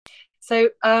So,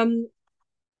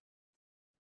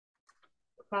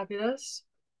 fabulous.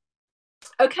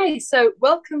 Okay, so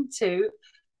welcome to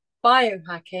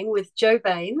Biohacking with Joe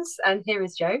Baines, and here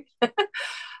is Joe.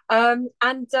 And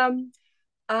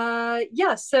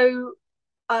yeah, so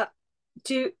uh,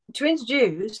 to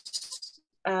introduce,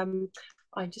 I'm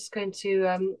just going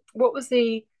to what was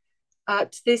the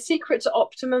secret to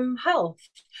optimum health,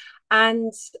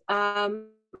 and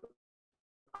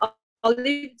I'll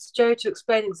leave it to Joe to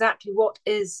explain exactly what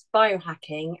is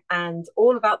biohacking and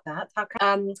all about that.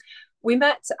 We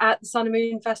met at the Sun and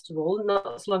Moon Festival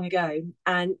not so long ago,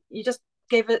 and you just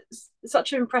gave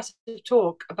such an impressive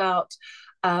talk about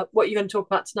what you're going to talk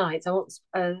about tonight. I won't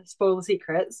spoil the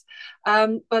secrets,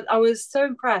 but I was so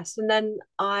impressed. And then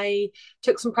I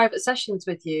took some private sessions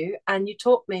with you, and you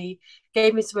taught me,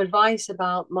 gave me some advice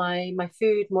about my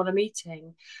food and what I'm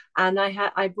eating, and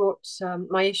I brought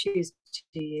my issues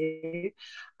to you,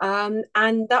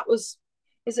 and that was,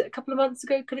 is it a couple of months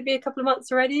ago? Could it be a couple of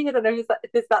months already? I don't know. Is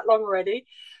that long already?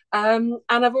 And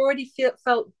I've already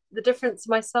felt the difference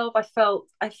myself. I feel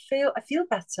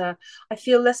better. I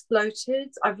feel less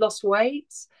bloated. I've lost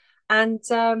weight, and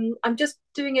I'm just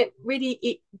doing it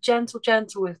really gentle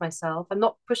with myself. I'm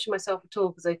not pushing myself at all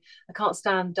because I can't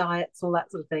stand diets, all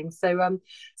that sort of thing. So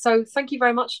thank you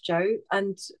very much, Joe.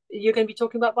 And you're going to be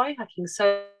talking about biohacking.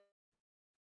 So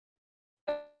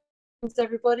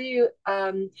everybody.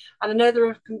 And I know there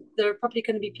are probably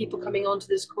going to be people coming onto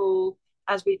this call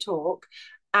as we talk.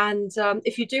 And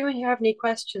if you do have any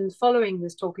questions following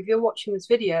this talk, if you're watching this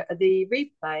video, the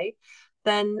replay,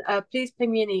 then please ping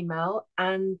me an email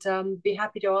and be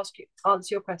happy to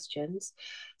answer your questions.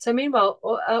 So meanwhile,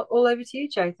 all over to you,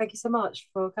 Joe. Thank you so much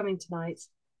for coming tonight.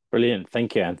 Brilliant.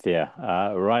 Thank you, Anthea.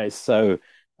 Right.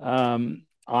 I'm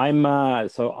a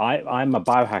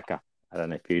biohacker. I don't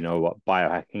know if you know what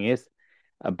biohacking is.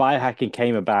 Biohacking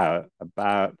came about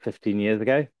 15 years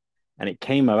ago, and it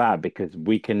came about because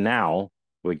we're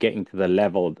getting to the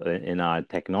level in our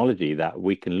technology that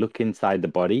we can look inside the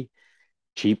body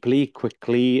cheaply,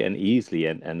 quickly, and easily,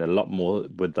 and a lot more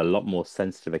with a lot more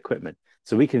sensitive equipment.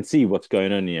 So we can see what's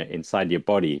going on inside your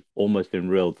body almost in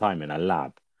real time in a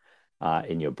lab,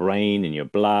 in your brain, in your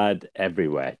blood,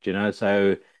 everywhere. Do you know?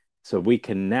 So we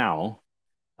can now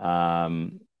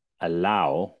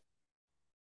allow.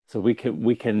 So we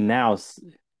can now.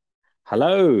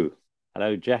 Hello,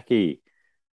 hello, Jackie.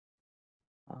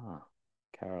 Ah,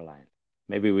 Caroline.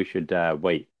 Maybe we should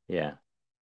wait. Yeah.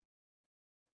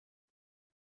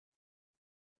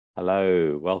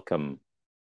 Hello, welcome.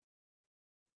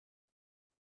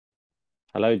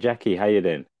 Hello, Jackie. How you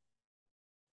doing?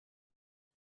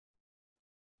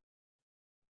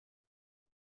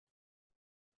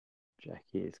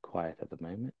 Jackie is quiet at the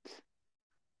moment.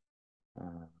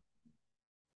 Uh,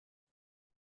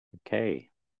 okay,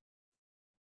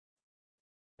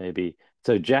 maybe.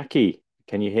 So, Jackie,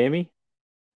 can you hear me?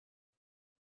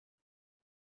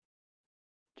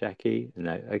 Jackie?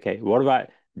 No. Okay. What about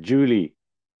Julie?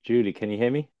 Julie, can you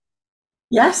hear me?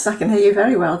 Yes, I can hear you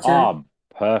very well, Joe. Ah,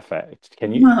 perfect.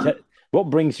 Can you what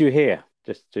brings you here?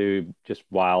 Just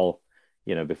while,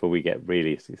 before we get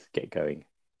going.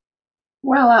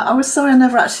 Well, I was sorry I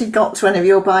never actually got to any of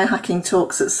your biohacking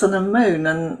talks at Sun and Moon,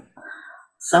 and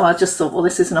so I just thought, well,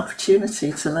 this is an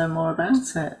opportunity to learn more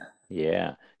about it.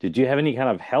 Yeah. Did you have any kind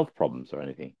of health problems or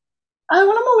anything? Well,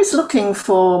 I'm always looking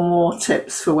for more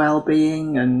tips for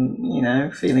well-being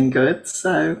and, feeling good.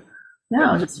 So, yeah, But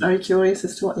I'm just very curious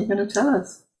as to what you're going to tell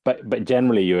us. but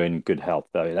generally you're in good health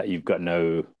though, that you've got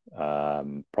no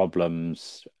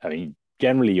problems. I mean,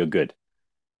 generally you're good.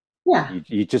 Yeah,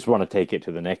 You just want to take it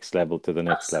to the next level, to the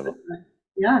next level. absolutely.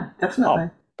 Yeah, Oh, definitely.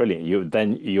 brilliant.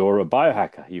 You're a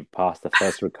biohacker. You've passed the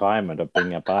first requirement of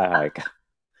being a biohacker.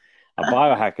 A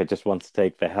biohacker just wants to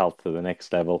take their health to the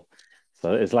next level.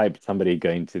 So it's like somebody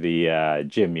going to the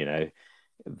gym,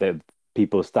 the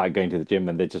people start going to the gym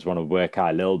and they just want to work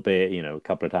out a little bit, a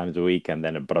couple of times a week, and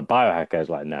then but a biohacker is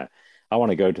like, no, I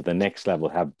want to go to the next level,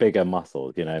 have bigger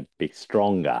muscles, be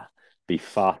stronger, be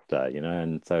faster,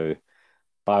 and so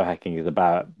biohacking is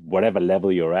about whatever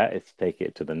level you're at, it's take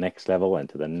it to the next level and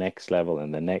to the next level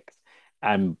and the next.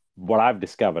 And what I've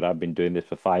discovered, I've been doing this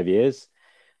for 5 years,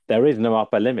 there is no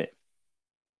upper limit.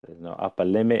 There's no upper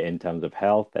limit in terms of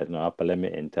health. There's no upper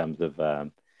limit in terms of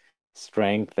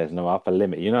strength. There's no upper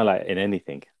limit. Like in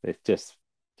anything, it's just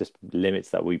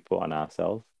limits that we put on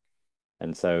ourselves.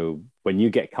 And so when you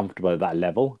get comfortable at that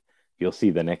level, you'll see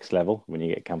the next level. When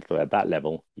you get comfortable at that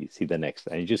level, you see the next,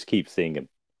 and you just keep seeing them.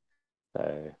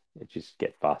 So it just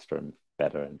get faster and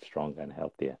better and stronger and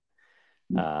healthier.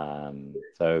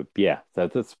 So yeah, so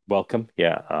that's welcome,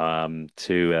 yeah,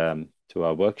 to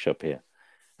our workshop here.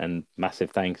 and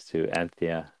massive thanks to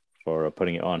Anthea for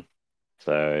putting it on.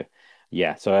 So,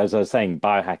 yeah. So as I was saying,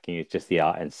 biohacking is just the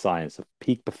art and science of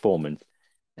peak performance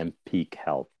and peak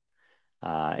health.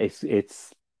 It's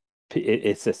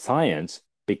a science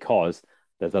because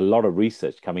there's a lot of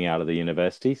research coming out of the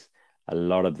universities, a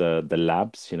lot of the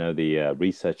labs, the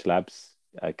research labs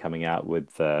coming out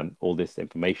with all this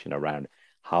information around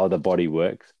how the body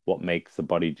works, what makes the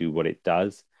body do what it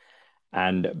does,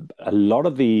 and a lot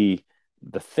of the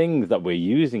things that we're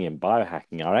using in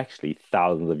biohacking are actually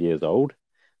thousands of years old.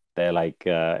 They're like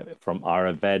from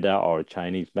Ayurveda or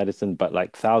Chinese medicine, but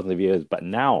like thousands of years. But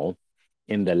now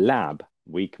in the lab,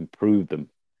 we can prove them.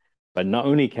 But not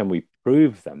only can we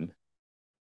prove them,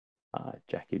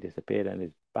 Jackie disappeared and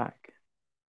is back.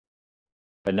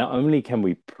 But not only can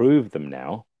we prove them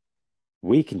now,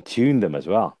 we can tune them as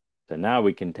well. So now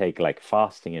we can take like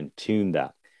fasting and tune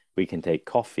that. We can take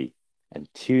coffee and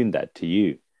tune that to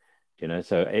you,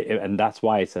 So and that's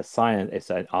why it's a science, it's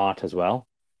an art as well,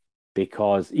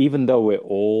 because even though we're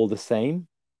all the same,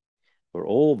 we're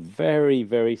all very,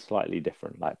 very slightly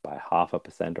different, like by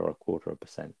 0.5% or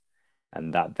 0.25%.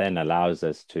 And that then allows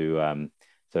us to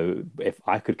so if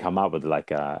I could come up with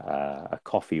like a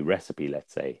coffee recipe,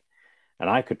 let's say, and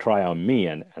I could try on me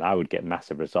and I would get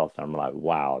massive results. And I'm like,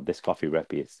 wow, this coffee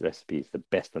recipe is the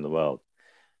best in the world.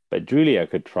 But Julia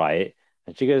could try it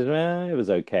and she goes, it was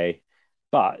okay.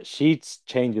 But she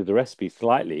changes the recipe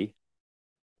slightly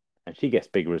and she gets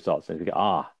big results. And she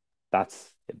go, that's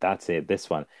it, this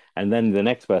one. And then the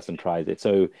next person tries it.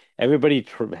 So everybody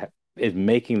is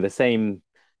making the same,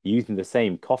 using the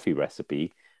same coffee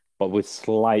recipe, but with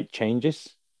slight changes.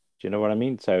 Do you know what I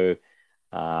mean? So,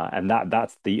 and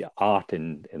that's the art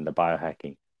in the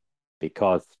biohacking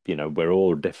because, we're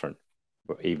all different,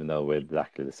 even though we're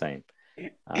exactly the same.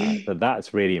 So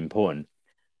that's really important.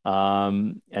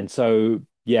 And so,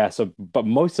 yeah, but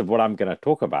most of what I'm going to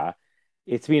talk about,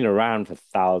 it's been around for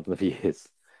thousands of years.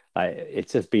 Like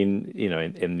it's just been,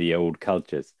 in the old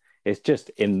cultures. It's just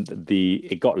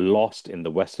it got lost in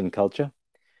the Western culture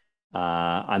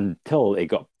until it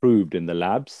got proved in the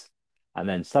labs. And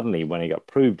then suddenly when it got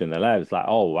proved in the labs, like,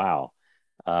 oh, wow,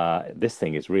 this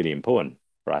thing is really important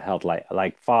for our health,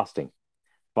 like fasting.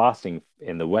 Fasting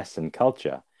in the Western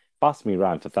culture, fasting been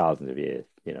around for thousands of years,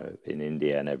 in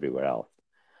India and everywhere else.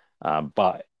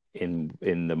 But in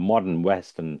the modern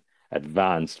Western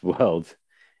advanced world,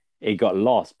 it got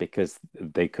lost because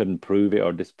they couldn't prove it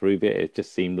or disprove it. It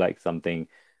just seemed like something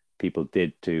people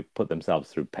did to put themselves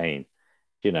through pain.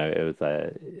 It was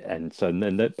and so and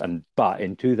then but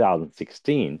in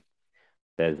 2016,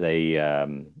 there's a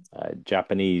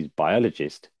Japanese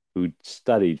biologist who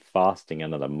studied fasting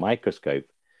under the microscope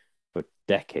for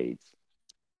decades.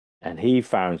 And he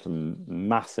found some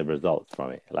massive results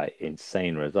from it, like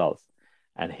insane results.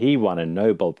 And he won a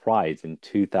Nobel Prize in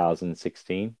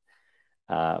 2016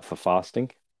 for fasting,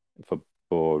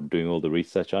 for doing all the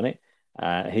research on it.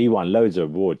 He won loads of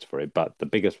awards for it, but the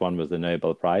biggest one was the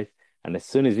Nobel Prize. And as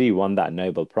soon as he won that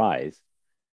Nobel Prize,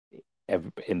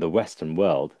 in the Western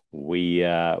world, we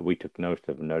took notice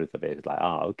of it. It's like,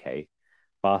 okay,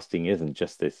 fasting isn't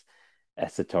just this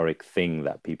esoteric thing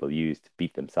that people use to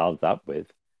beat themselves up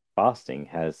with. Fasting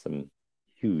has some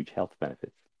huge health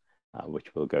benefits, which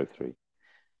we'll go through.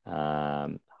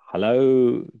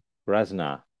 Hello,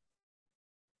 Razna.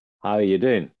 How are you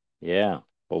doing? Yeah.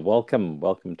 Well, welcome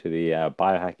to the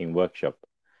biohacking workshop.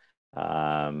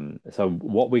 So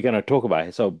what we're going to talk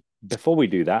about. So before we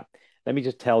do that, let me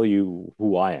just tell you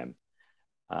who I am.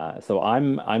 So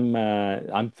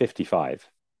I'm 55,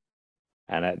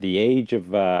 and at the age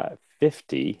of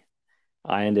 50,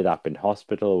 I ended up in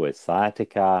hospital with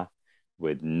sciatica,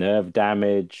 with nerve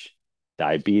damage,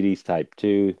 diabetes type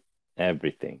 2,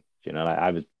 everything. Like I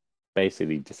was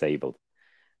basically disabled.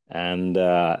 And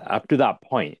up to that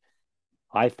point,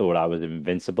 I thought I was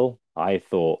invincible. I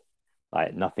thought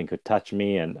like nothing could touch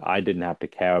me, and I didn't have to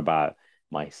care about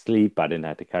my sleep. I didn't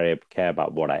have to care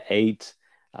about what I ate.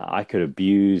 I could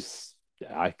abuse,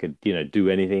 I could, do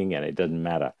anything, and it doesn't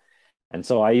matter. And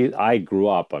so I grew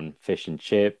up on fish and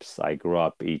chips. I grew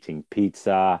up eating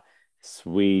pizza,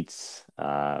 sweets,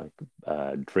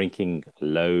 drinking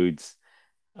loads,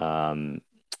 um,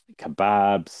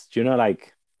 kebabs.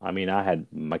 Like, I mean, I had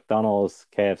McDonald's,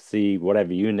 KFC,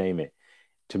 whatever you name it.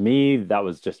 To me, that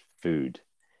was just food.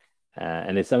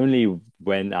 And it's only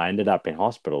when I ended up in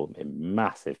hospital in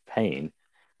massive pain,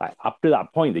 like up to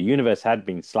that point, the universe had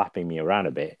been slapping me around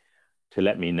a bit to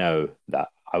let me know that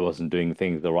I wasn't doing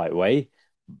things the right way,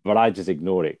 but I just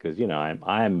ignored it because I'm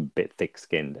a bit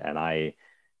thick-skinned and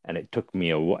it took me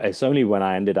a while. It's only when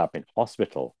I ended up in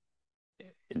hospital,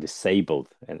 disabled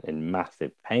and in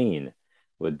massive pain,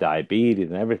 with diabetes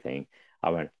and everything.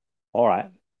 I went, all right,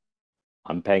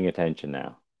 I'm paying attention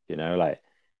now, like,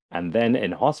 and then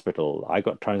in hospital, I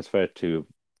got transferred to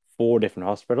four different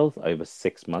hospitals over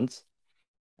 6 months,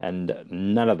 and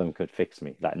none of them could fix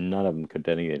me. Like, none of them could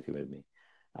do anything with me.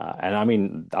 And I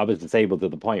mean, I was disabled to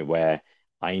the point where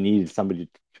I needed somebody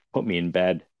to put me in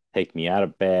bed, take me out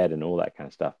of bed, and all that kind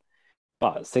of stuff.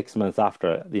 But 6 months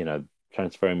after,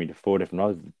 transferring me to four different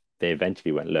hospitals, they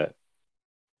eventually went, look,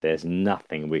 there's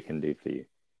nothing we can do for you.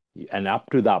 And up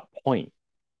to that point,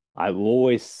 I've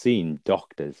always seen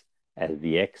doctors as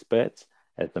the experts,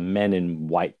 as the men in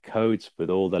white coats with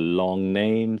all the long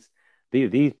names.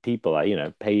 These people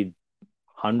are, paid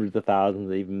hundreds of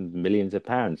thousands, even millions of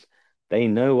pounds. They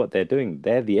know what they're doing.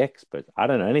 They're the experts. I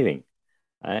don't know anything,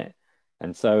 right?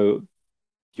 And so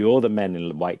you're the men in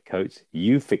the white coats.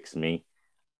 You fix me.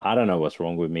 I don't know what's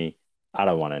wrong with me. I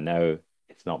don't want to know.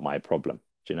 It's not my problem.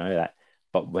 Do you know that?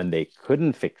 But when they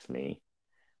couldn't fix me,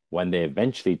 when they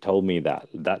eventually told me that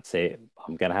that's it,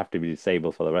 I'm going to have to be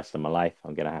disabled for the rest of my life.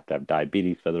 I'm going to have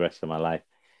diabetes for the rest of my life.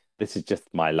 This is just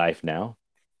my life now.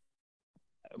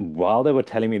 While they were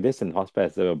telling me this in hospital,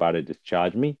 as they were about to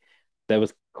discharge me, there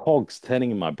was cogs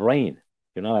turning in my brain,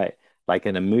 like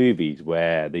in the movies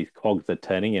where these cogs are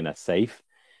turning in a safe.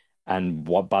 And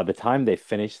what by the time they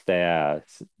finished their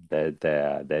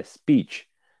speech,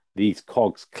 these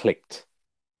cogs clicked,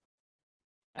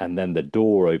 and then the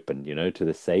door opened, to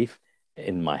the safe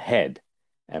in my head,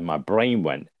 and my brain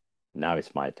went, now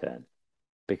it's my turn.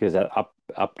 Because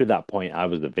up to that point, I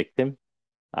was the victim.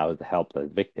 I was the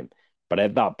helpless victim. But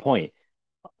at that point,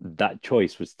 that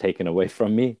choice was taken away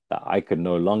from me, that I could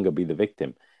no longer be the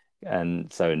victim.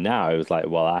 And so now it was like,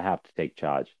 well, I have to take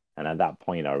charge. And at that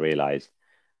point, I realized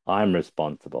I'm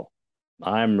responsible.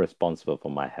 I'm responsible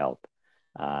for my health.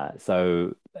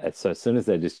 So as soon as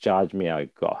they discharged me, I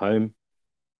got home.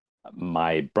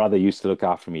 My brother used to look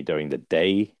after me during the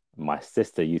day. My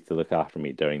sister used to look after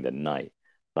me during the night.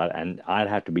 And I'd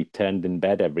have to be turned in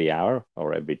bed every hour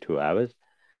or every 2 hours.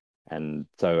 And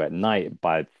so at night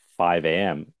by 5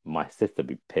 a.m., my sister would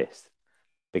be pissed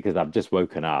because I've just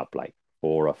woken up like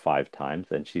 4 or 5 times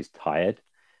and she's tired.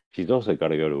 She's also got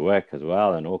to go to work as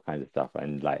well and all kinds of stuff.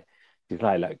 And like, she's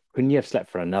like, couldn't you have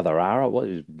slept for another hour? What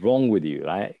is wrong with you?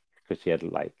 Right? Because she had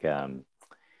like,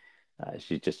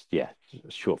 she's just, yeah,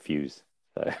 short fuse.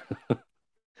 So,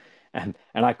 and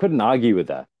I couldn't argue with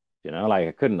her, like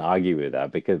I couldn't argue with her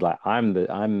because like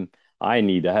I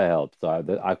need her help.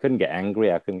 So I couldn't get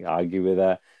angry. I couldn't argue with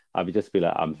her. I would just be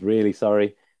like, I'm really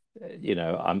sorry.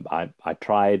 I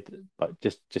tried, but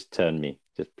just turn me.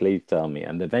 Just please tell me.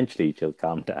 And eventually she'll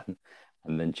calm down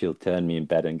and then she'll turn me in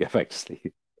bed and go back to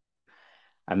sleep.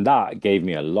 And that gave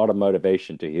me a lot of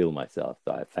motivation to heal myself.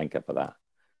 So I thank her for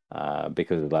that.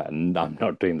 Because like I'm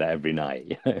not doing that every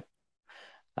night.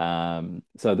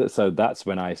 So that's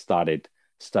when I started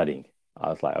studying. I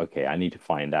was like, okay, I need to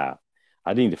find out.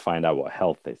 I need to find out what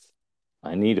health is.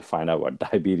 I need to find out what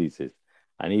diabetes is.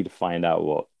 I need to find out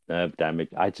what nerve damage.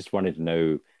 I just wanted to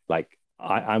know, like,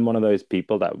 I'm one of those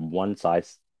people that once like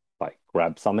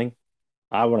grab something,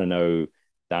 I want to know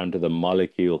down to the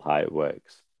molecule how it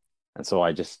works. And so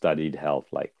I just studied health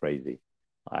like crazy.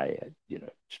 I,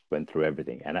 just went through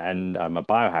everything. And I'm a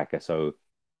biohacker, so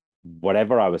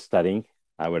whatever I was studying,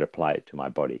 I would apply it to my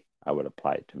body. I would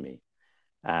apply it to me.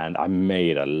 And I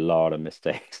made a lot of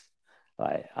mistakes.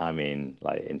 Like, I mean,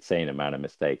 like insane amount of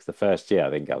mistakes. The first year,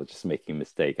 I think I was just making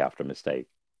mistake after mistake.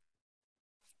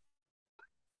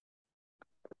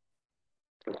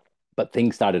 But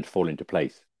things started to fall into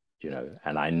place,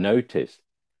 and I noticed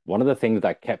one of the things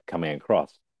that kept coming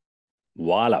across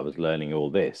while I was learning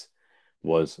all this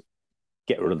was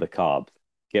get rid of the carbs,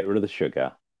 get rid of the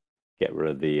sugar, get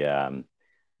rid of the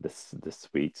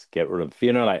sweets, get rid of,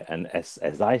 like, and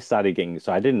as I started getting,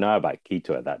 so I didn't know about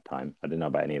keto at that time. I didn't know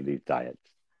about any of these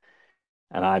diets.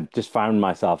 And I just found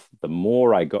myself, the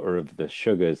more I got rid of the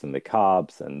sugars and the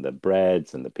carbs and the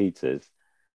breads and the pizzas,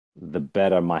 the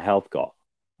better my health got.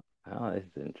 Oh, this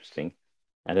is interesting.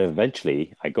 And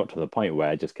eventually I got to the point where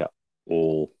I just cut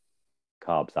all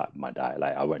carbs out of my diet.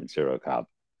 Like I went zero carb.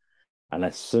 And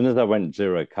as soon as I went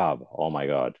zero carb, oh my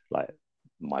God, like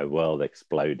my world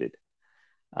exploded.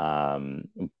 Um,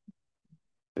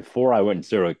 Before I went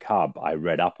zero carb, I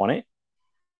read up on it,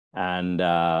 and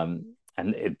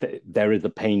there is a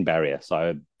pain barrier.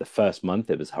 So the first month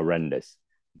it was horrendous,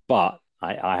 but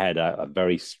I had a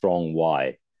very strong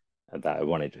why that I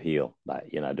wanted to heal. That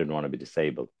I didn't want to be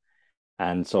disabled,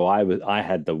 and so I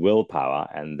had the willpower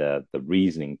and the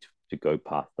reasoning to go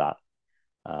past that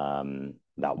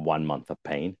 1 month of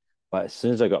pain. But as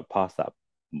soon as I got past that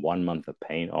 1 month of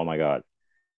pain, oh my God,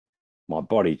 my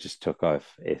body just took off.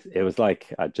 It was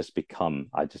like I just become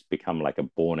like a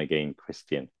born again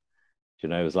Christian. You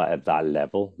know, it was like at that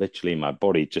level. Literally, my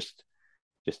body just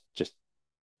just just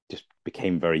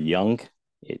became very young.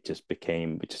 It just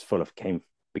full of came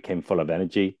became full of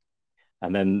energy.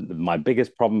 And then my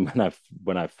biggest problem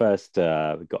when I first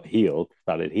got healed,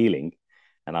 started healing,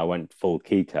 and I went full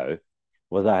keto,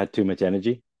 was I had too much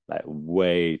energy, like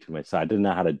way too much. So I didn't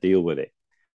know how to deal with it.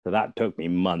 So that took me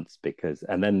months because,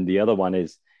 and then the other one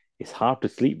is it's hard to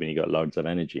sleep when you got loads of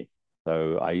energy.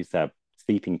 So I used to have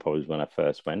sleeping problems when I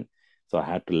first went. So I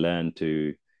had to learn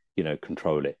to,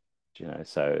 control it.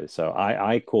 So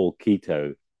I call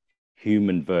keto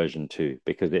human version 2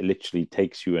 because it literally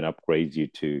takes you and upgrades you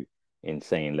to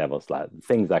insane levels. Like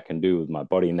things I can do with my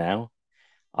body now,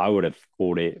 I would have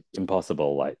thought it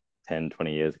impossible like 10,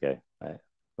 20 years ago. Right?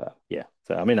 But yeah,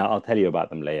 so I mean, I'll tell you about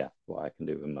them later, what I can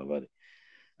do with my body.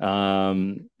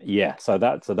 Yeah, so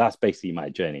that's basically my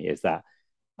journey is that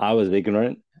I was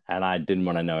ignorant and I didn't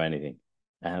want to know anything.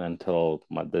 And until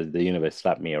the universe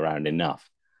slapped me around enough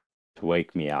to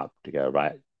wake me up to go,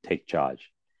 right, take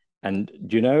charge. And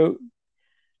do you know,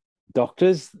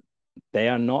 doctors, they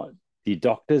are not the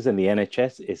doctors and the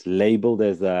NHS is labeled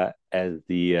as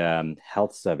the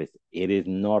health service. It is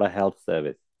not a health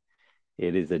service.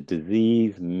 It is a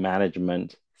disease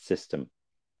management system.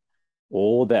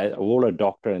 All a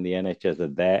doctor and the NHS are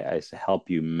there is to help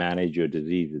you manage your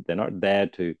diseases. They're not there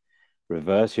to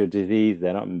reverse your disease.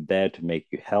 They're not there to make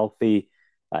you healthy.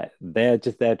 They're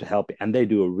just there to help you, and they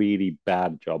do a really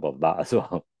bad job of that as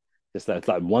well. Just that it's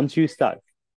like once you start.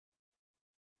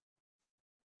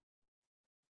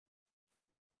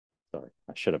 Sorry,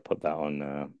 I should have put that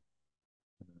on.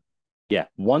 Yeah,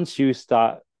 once you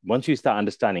start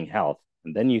understanding health,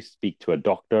 and then you speak to a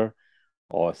doctor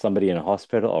or somebody in a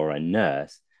hospital or a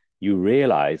nurse, you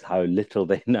realize how little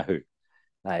they know.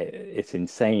 Like, it's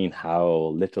insane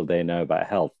how little they know about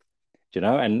health. Do you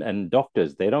know? And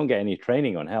doctors, they don't get any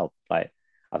training on health. Like,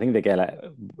 I think they get like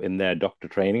in their doctor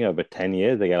training over 10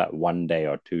 years, they get like 1 day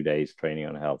or 2 days training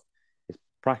on health. It's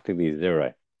practically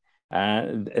zero.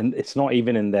 And it's not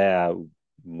even in their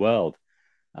world.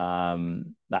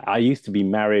 I used to be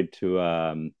married to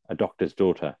a doctor's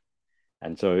daughter,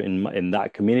 and so in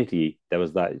that community, there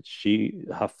was that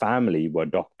her family were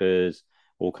doctors,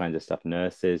 all kinds of stuff,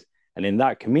 nurses, and in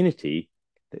that community,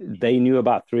 they knew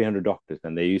about 300 doctors,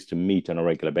 and they used to meet on a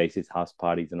regular basis, house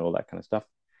parties, and all that kind of stuff.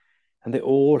 And they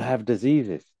all have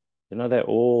diseases. They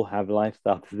all have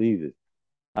lifestyle diseases.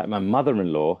 Like my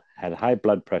mother-in-law had high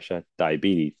blood pressure,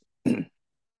 diabetes.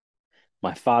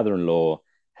 My father-in-law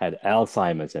had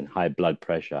Alzheimer's and high blood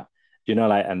pressure.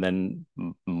 Like, and then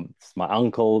my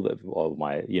uncle, or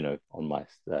on my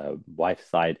wife's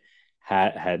side,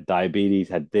 had diabetes,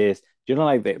 had this.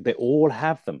 Like they all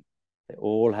have them. They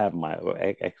all have. My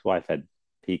ex-wife had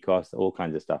PCOS, all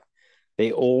kinds of stuff.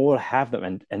 They all have them,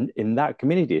 and in that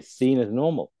community, it's seen as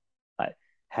normal. Like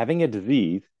having a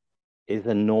disease is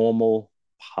a normal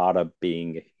part of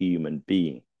being a human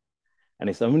being. And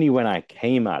it's only when I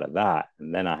came out of that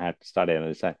and then I had to study and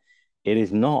understand it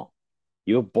is not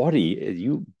your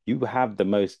body. You have the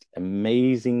most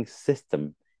amazing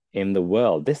system in the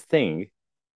world. This thing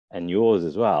and yours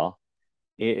as well.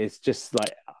 It's just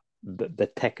like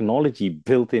the technology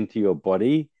built into your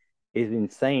body is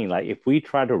insane. Like if we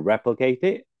try to replicate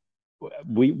it,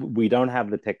 we don't have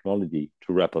the technology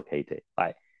to replicate it.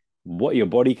 Like what your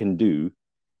body can do,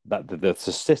 that the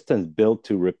systems built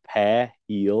to repair,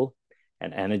 heal,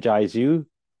 and energize you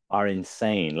are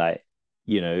insane. Like,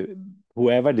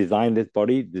 whoever designed this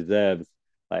body deserves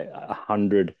like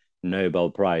 100 Nobel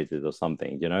Prizes or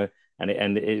something.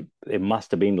 And it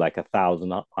must have been like 1,000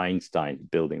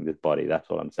 Einsteins building this body. That's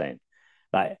what I'm saying.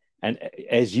 Like, and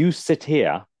as you sit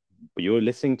here, you're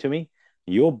listening to me,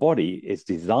 your body is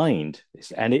designed,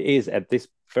 and it is at this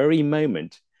very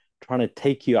moment trying to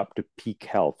take you up to peak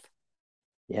health.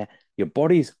 Yeah, your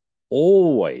body's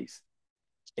always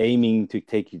aiming to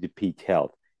take you to peak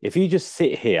health. If you just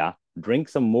sit here, drink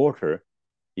some water,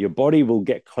 your body will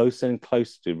get closer and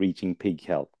closer to reaching peak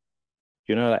health.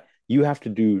 That you have to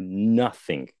do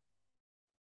nothing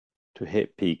to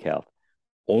hit peak health.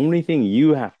 Only thing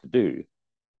you have to do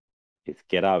is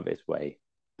get out of its way.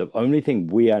 The only thing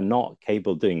we are not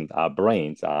capable of doing, our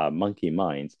brains, our monkey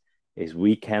minds, is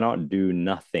we cannot do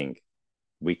nothing.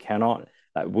 We cannot.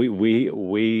 Like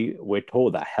we're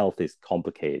told that health is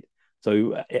complicated.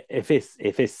 So if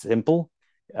it's simple,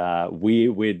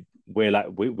 we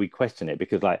question it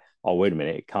because like, oh, wait a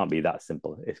minute, it can't be that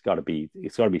simple. It's got to be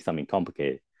something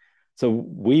complicated. So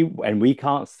we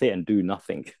can't sit and do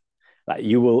nothing. Like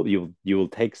you will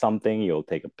take something, you'll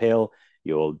take a pill,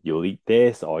 you'll eat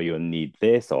this, or you'll need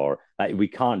this, or like we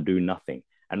can't do nothing.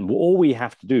 And all we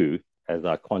have to do as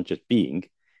a conscious being,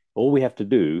 all we have to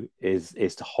do is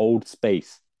to hold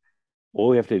space. All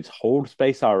we have to do is hold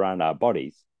space around our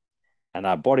bodies, and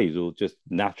our bodies will just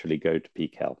naturally go to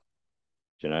peak health,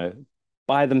 you know,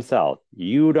 by themselves.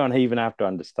 You don't even have to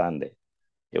understand it.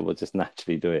 It will just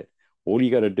naturally do it. All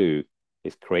you got to do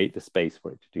is create the space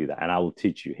for it to do that. And I will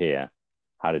teach you here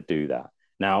how to do that.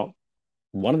 Now,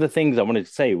 one of the things I wanted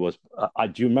to say was,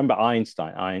 do you remember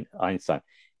Einstein?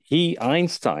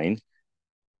 Einstein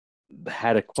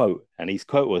had a quote, and his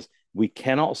quote was, "We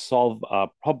cannot solve our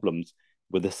problems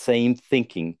with the same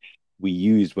thinking we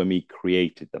used when we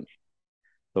created them."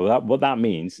 So what that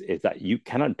means is that you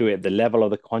cannot do it at the level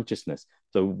of the consciousness.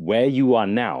 So where you are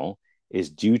now is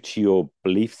due to your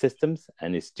belief systems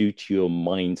and it's due to your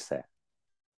mindset.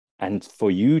 And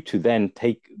for you to then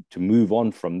move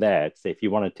on from there, say if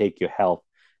you want to take your health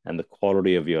and the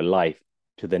quality of your life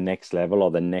to the next level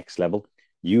or the next level,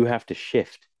 you have to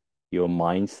shift your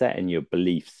mindset and your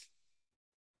beliefs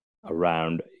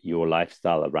around your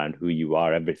lifestyle, around who you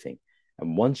are, everything.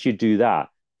 And once you do that,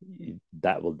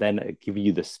 that will then give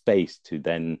you the space to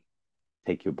then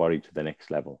take your body to the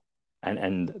next level.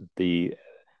 And the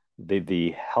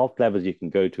health levels you can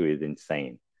go to is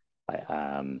insane.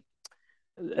 And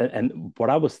what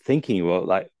I was thinking, well,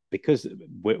 like because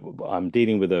I'm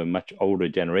dealing with a much older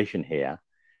generation here,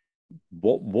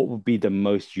 what would be the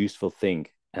most useful thing?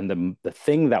 And the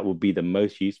thing that would be the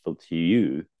most useful to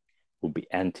you would be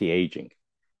anti-aging,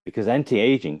 because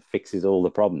anti-aging fixes all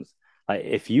the problems. Like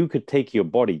if you could take your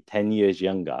body 10 years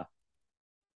younger,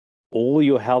 all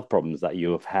your health problems that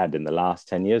you have had in the last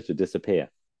 10 years would disappear.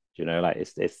 You know, like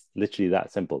it's literally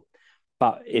that simple.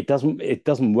 But it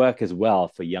doesn't work as well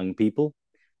for young people,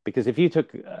 because if you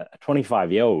took a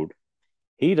 25-year-old,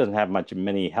 he doesn't have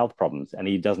many health problems, and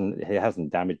he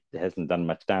hasn't done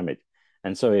much damage.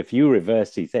 And so if you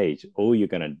reverse his age, all you're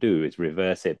going to do is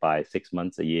reverse it by 6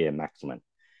 months, a year maximum,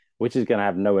 which is going to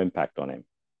have no impact on him.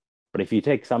 But if you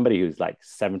take somebody who's like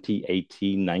 70,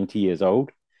 80, 90 years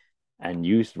old and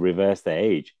you reverse their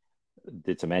age,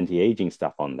 did some anti-aging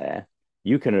stuff on there,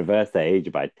 you can reverse their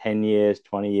age by 10 years,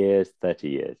 20 years, 30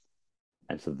 years.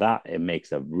 And so that it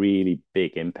makes a really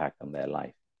big impact on their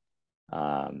life.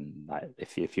 Like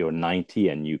if you're 90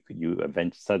 and you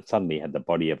eventually suddenly had the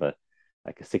body of a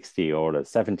 60 or a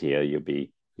 70, you'll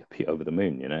be over the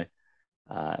moon, you know.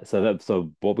 So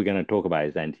what we're going to talk about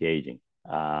is anti-aging,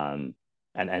 and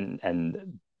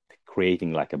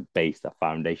creating like a base, a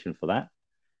foundation for that.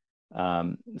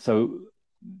 So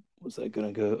was I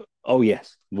going to go? Oh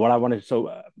yes, what I wanted. So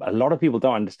a lot of people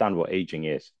don't understand what aging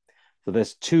is. So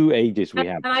there's two ages we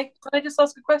have. Can I just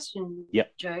ask a question,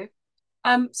 Yep. Joe?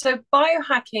 So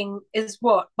biohacking is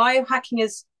what? Biohacking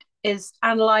is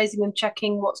analyzing and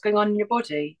checking what's going on in your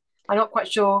body. I'm not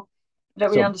quite sure. I don't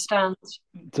really So understand.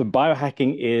 so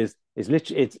biohacking is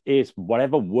literally it's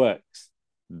whatever works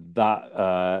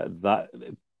that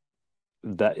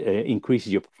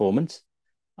increases your performance,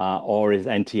 or is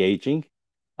anti-aging,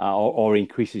 or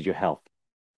increases your health.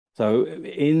 So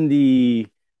in the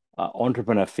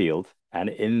entrepreneur field and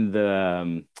in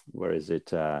the where is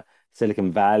it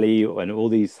Silicon Valley and all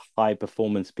these high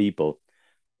performance people,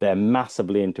 they're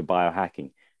massively into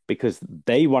biohacking because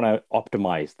they want to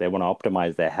optimize. They want to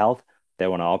optimize their health. They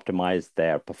want to optimize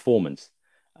their performance.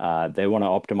 They want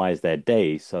to optimize their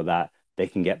days so that they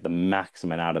can get the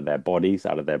maximum out of their bodies,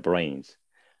 out of their brains.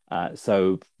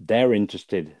 So they're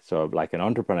interested. So like an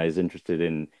entrepreneur is interested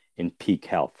in peak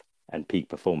health and peak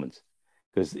performance,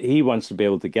 because he wants to be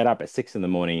able to get up at 6 in the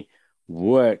morning,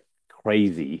 work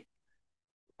crazy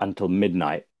until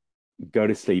midnight, go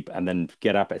to sleep, and then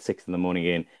get up at 6 in the morning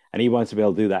again. And he wants to be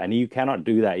able to do that. And you cannot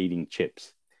do that eating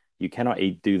chips. You cannot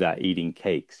do that eating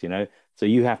cakes, you know? So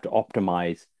you have to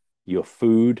optimize your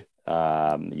food,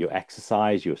 your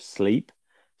exercise, your sleep.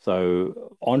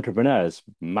 So entrepreneurs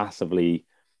massively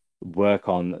work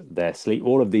on their sleep,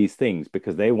 all of these things,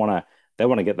 because they want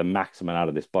to get the maximum out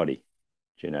of this body,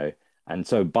 you know. And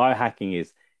so biohacking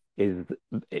is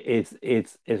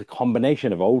is a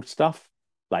combination of old stuff,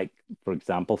 like for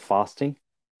example, fasting,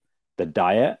 the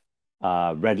diet,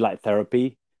 red light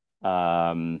therapy,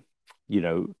 um, you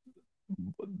know,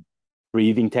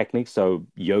 breathing techniques. So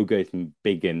yoga is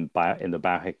big in the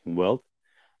biohacking world.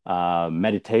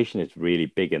 Meditation is really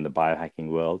big in the biohacking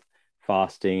world.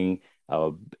 Fasting,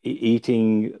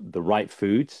 eating the right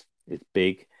foods is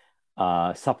big.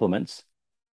 Supplements,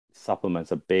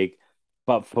 supplements are big.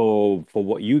 But for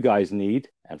what you guys need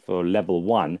and for level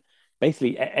one,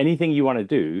 basically anything you want to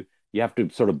do, you have to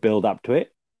sort of build up to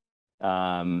it.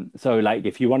 So like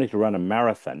if you wanted to run a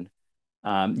marathon,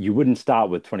 you wouldn't start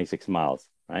with 26 miles,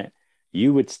 right?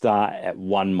 You would start at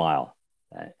 1 mile,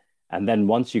 right? And then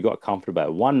once you got comfortable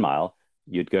at 1 mile,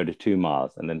 you'd go to 2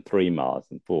 miles and then 3 miles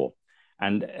and four.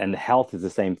 And health is the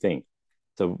same thing.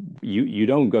 So you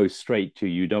don't go straight to,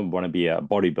 you don't want to be a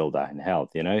bodybuilder in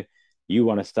health, you know. You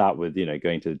want to start with,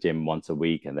 going to the gym once a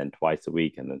week and then twice a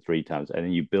week and then 3 times, and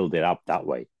then you build it up that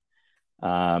way.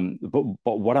 But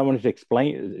what I wanted to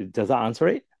explain, does that answer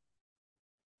it?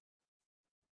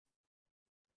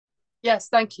 Yes,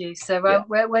 thank you. So Yeah.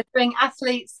 we're doing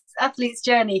athletes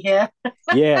journey here.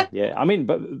 Yeah, yeah. I mean,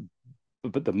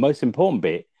 but the most important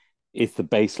bit is the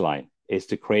baseline, is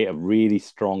to create a really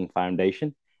strong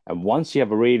foundation. And once you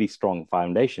have a really strong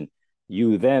foundation,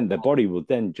 the body will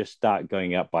then just start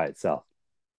going up by itself.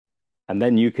 And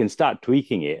then you can start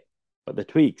tweaking it. But the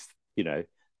tweaks,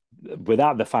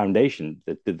 without the foundation,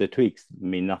 the tweaks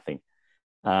mean nothing.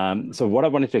 So what I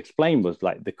wanted to explain was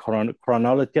like the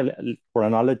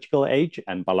chronological age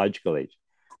and biological age.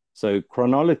 So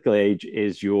chronological age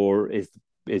is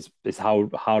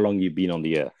how long you've been on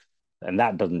the earth, and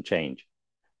that doesn't change.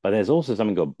 But there's also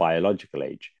something called biological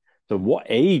age. So what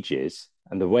age is,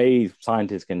 and the way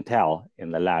scientists can tell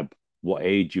in the lab what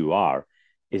age you are,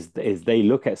 is they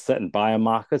look at certain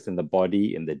biomarkers in the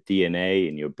body, in the DNA,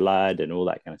 in your blood, and all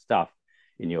that kind of stuff,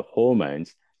 in your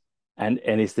hormones, and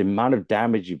it's the amount of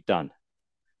damage you've done.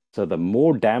 So the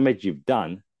more damage you've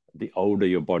done, the older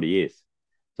your body is.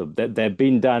 So they've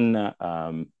been done.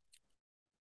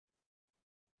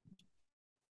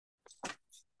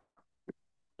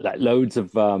 Like loads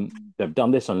of they've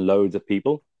done this on loads of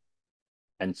people,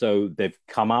 and so they've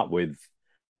come up with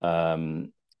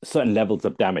certain levels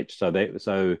of damage.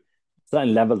 So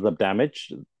certain levels of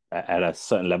damage at a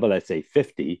certain level, let's say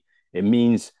 50, it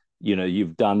means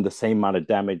you've done the same amount of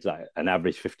damage that an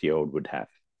average 50-year-old would have.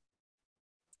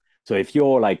 So if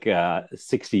you're like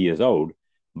 60 years old,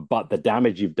 but the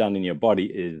damage you've done in your body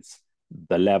is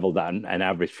the level that an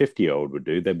average 50-year-old would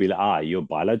do, they'd be like, your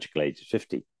biological age is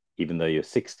 50, even though you're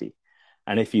 60.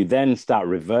 And if you then start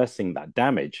reversing that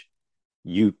damage,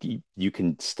 you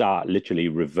can start literally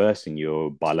reversing your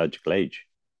biological age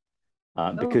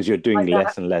because you're doing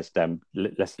less and less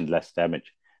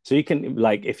damage. So you can,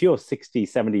 like, if you're 60,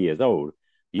 70 years old,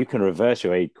 you can reverse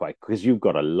your age quite, because you've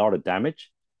got a lot of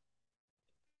damage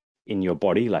in your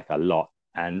body, like a lot.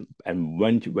 And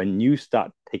when you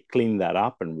start cleaning that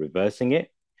up and reversing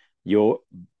it,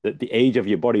 the age of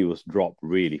your body will drop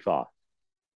really fast.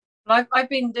 I've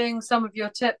been doing some of your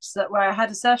tips that where I had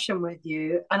a session with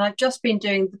you, and I've just been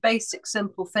doing the basic,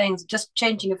 simple things, just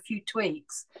changing a few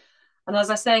tweaks. And as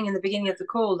I was saying in the beginning of the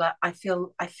call, that I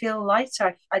feel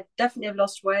lighter. I definitely have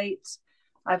lost weight.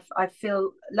 I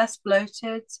feel less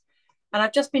bloated, and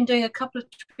I've just been doing a couple of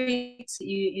tweaks that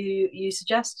you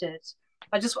suggested.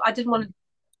 I didn't want to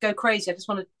go crazy. I just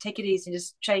want to take it easy and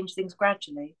just change things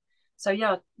gradually. So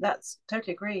yeah, that's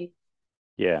totally agree.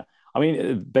 Yeah. I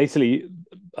mean, basically,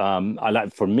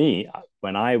 for me,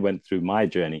 when I went through my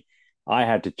journey, I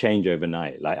had to change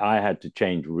overnight. Like I had to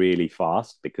change really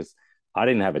fast because I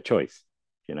didn't have a choice,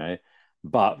 you know.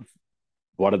 But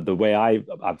the way I've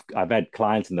had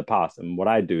clients in the past, and what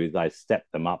I do is I step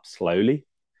them up slowly.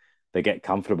 They get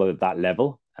comfortable at that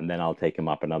level, and then I'll take them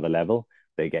up another level.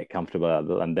 They get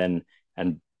comfortable, and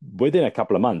within a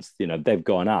couple of months, they've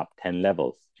gone up 10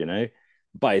 levels,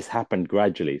 but it's happened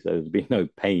gradually. So there's been no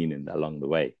pain along the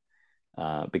way.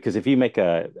 Because if you make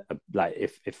like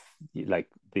if like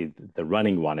the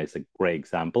running one is a great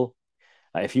example.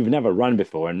 If you've never run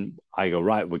before and I go,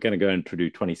 right, we're going to go and do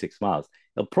 26 miles,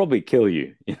 it'll probably kill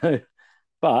you,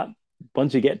 But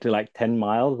once you get to like 10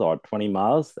 miles or 20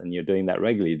 miles and you're doing that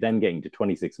regularly, then getting to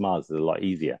 26 miles is a lot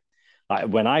easier. Like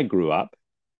when I grew up,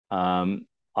 um,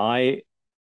 I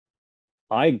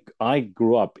I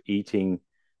grew up eating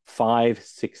 5,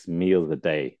 6 meals a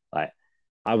day. Like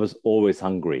I was always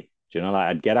hungry. Like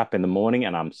I'd get up in the morning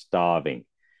and I'm starving.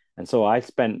 And so I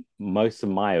spent most of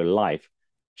my life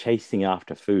chasing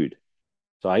after food.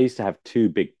 So I used to have two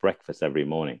big breakfasts every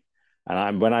morning.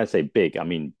 And when I say big, I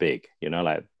mean big.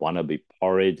 Like one will be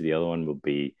porridge, the other one will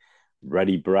be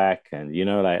ready break, and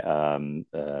like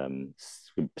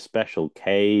special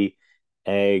K,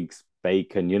 eggs,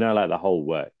 bacon. Like the whole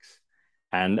works.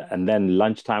 And then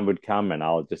lunchtime would come, and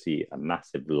I'll just eat a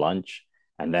massive lunch,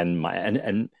 and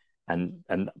then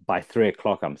and by 3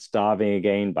 o'clock I'm starving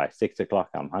again. By 6 o'clock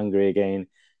I'm hungry again.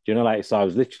 Like so I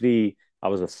was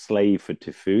a slave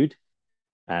to food.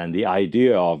 And the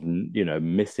idea of,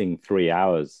 missing 3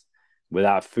 hours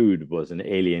without food was an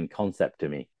alien concept to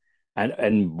me.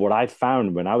 And what I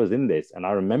found when I was in this, and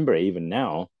I remember even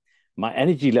now, my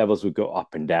energy levels would go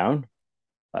up and down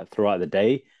throughout the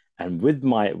day. And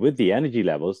with the energy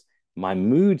levels, my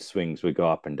mood swings would go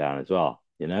up and down as well.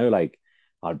 Like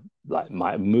I'd like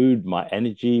my mood, my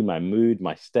energy, my mood,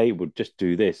 my state would just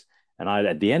do this. And I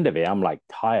at the end of it, I'm like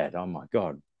tired. Oh my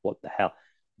God, what the hell?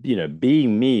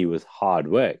 Being me was hard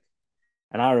work.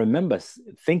 And I remember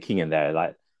thinking in there,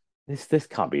 like, this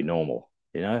can't be normal.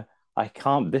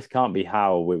 This can't be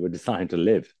how we were designed to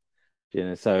live.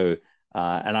 So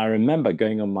and I remember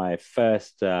going on my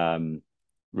first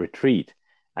retreat,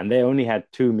 and they only had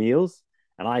 2 meals,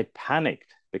 and I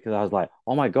panicked because I was like,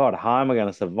 oh my God, how am I going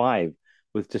to survive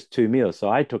with just 2 meals? So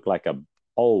I took like a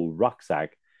whole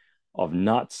rucksack of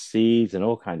nuts, seeds, and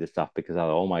all kinds of stuff because I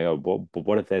thought, oh my God,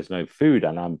 what if there's no food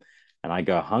and I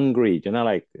go hungry?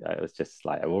 Like it was just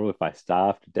like, what if I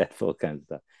starve to death? All kinds of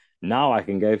stuff. Now I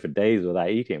can go for days without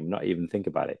eating, not even think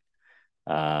about it.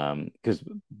 Because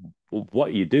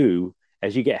what you do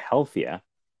as you get healthier,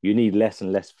 you need less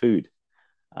and less food.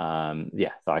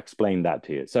 Yeah, so I explained that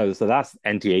to you. So that's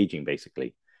anti-aging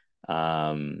basically.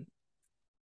 Um,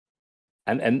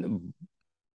 and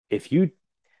if you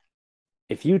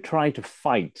if you try to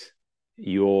fight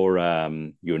your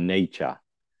nature,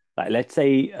 like let's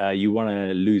say you want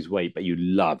to lose weight, but you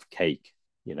love cake,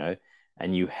 you know,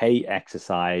 and you hate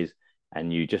exercise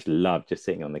and you just love just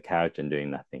sitting on the couch and doing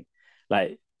nothing,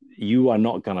 like you are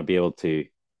not going to be able to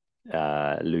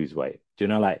lose weight. Do you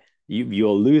know, like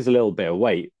you'll lose a little bit of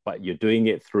weight, but you're doing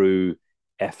it through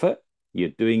effort. You're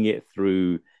doing it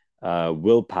through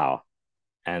willpower,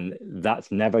 and that's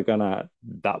never gonna.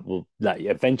 That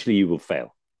eventually you will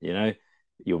fail.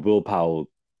 Your willpower will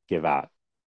give out.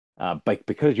 But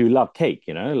because you love cake,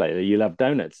 like you love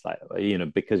donuts, like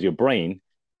because your brain,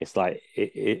 it's like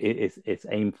it's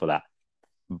aimed for that.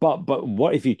 But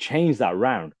what if you change that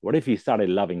round? What if you started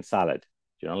loving salad?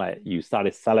 Like you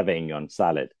started salivating on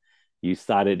salad. You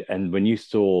started, and when you're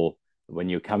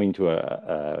coming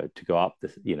to go up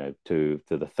this, to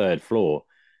the third floor,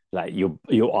 like your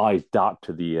eyes dart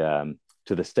to the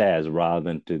stairs rather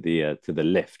than to the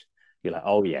lift. You're like,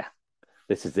 oh yeah,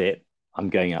 this is it. I'm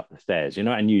going up the stairs,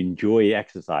 and you enjoy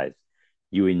exercise.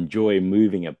 You enjoy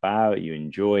moving about. You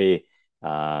enjoy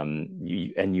and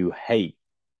you hate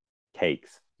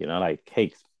cakes. Like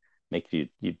cakes make you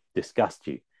disgust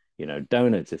you.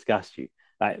 Donuts disgust you.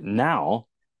 Like now,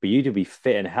 for you to be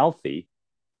fit and healthy,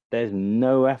 there's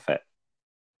no effort.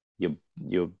 Your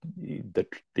your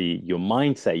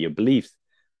mindset, your beliefs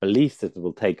that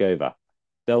will take over.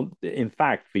 They'll, in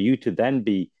fact, for you to then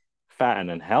be fat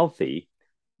and unhealthy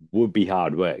would be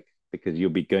hard work because you'll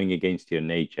be going against your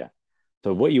nature.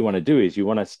 So what you want to do is you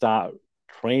want to start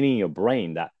training your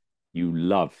brain that you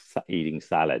love eating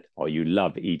salad or you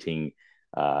love eating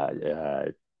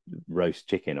roast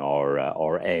chicken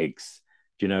or eggs,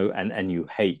 and you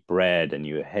hate bread and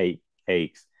you hate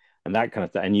cakes and that kind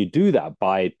of stuff. And you do that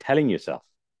by telling yourself,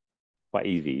 quite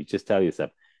easy. You just tell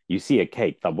yourself, you see a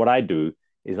cake. But what I do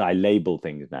is I label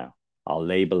things now. I'll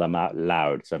label them out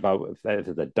loud. So if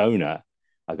it's a donut,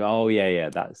 I go, oh yeah, yeah,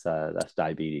 that's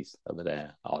diabetes over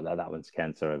there. Oh, that one's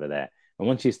cancer over there. And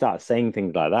once you start saying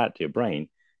things like that to your brain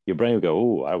will go,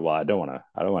 oh, well, I don't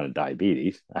want a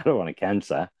diabetes. I don't want a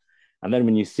cancer. And then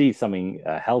when you see something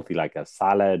healthy like a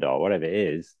salad or whatever it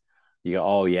is, you go,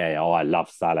 oh yeah, oh I love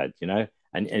salad, And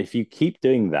if you keep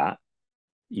doing that,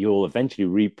 you'll eventually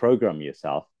reprogram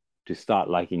yourself to start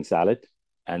liking salad,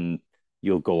 and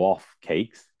you'll go off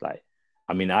cakes. Like,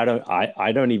 I mean,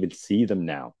 I don't even see them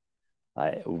now.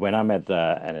 Like when I'm at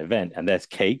an event and there's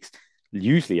cakes,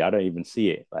 usually I don't even see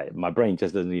it. Like my brain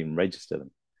just doesn't even register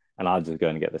them, and I'll just go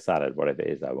and get the salad, whatever it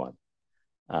is I want.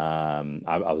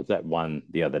 I was at one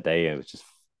the other day, and it was just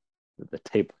the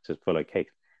table was just full of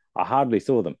cakes. I hardly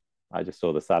saw them. I just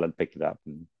saw the salad, picked it up,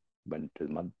 and went to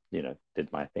my,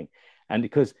 did my thing. And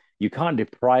because you can't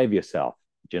deprive yourself,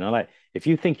 like if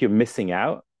you think you're missing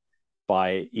out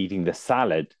by eating the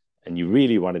salad and you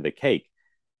really wanted the cake,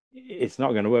 it's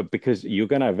not going to work because you're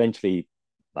going to eventually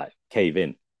like cave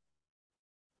in.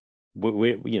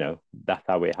 That's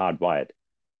how we're hardwired.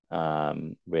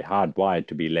 We're hardwired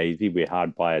to be lazy. We're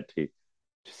hardwired to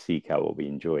seek out what we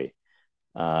enjoy.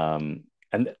 And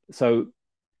so,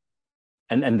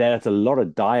 and there's a lot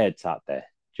of diets out there.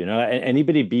 Do you know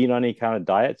anybody been on any kind of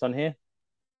diets on here?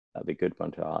 That'd be a good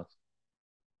one to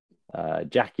ask.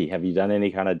 Jackie, have you done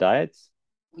any kind of diets?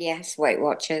 Yes, Weight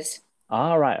Watchers.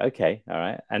 All right, okay, all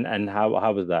right. And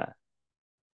how was that?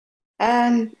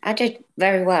 I did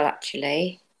very well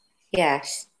actually.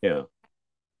 Yes, Yeah,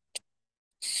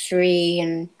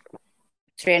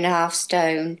 3.5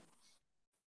 stone.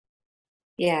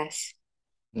 Yes.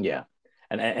 yeah.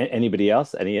 And anybody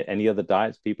else? Any other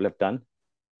diets people have done?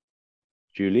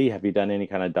 Julie, have you done any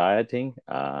kind of dieting?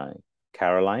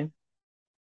 Caroline?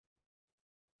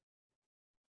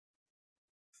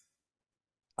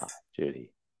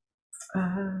 Judy.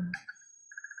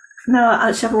 No,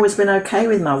 actually, I've always been okay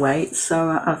with my weight, so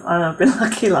I've been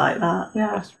lucky like that.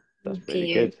 Yeah. That's Lucky really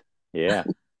you. good. Yeah,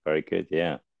 very good.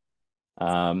 Yeah.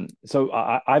 So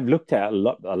I've looked at a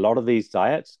lot of these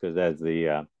diets because there's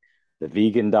the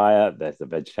vegan diet, there's the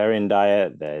vegetarian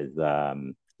diet, there's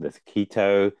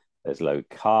keto, there's low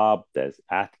carb, there's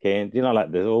Atkins,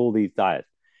 like there's all these diets.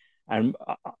 And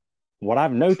what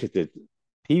I've noticed is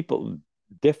people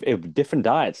if different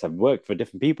diets have worked for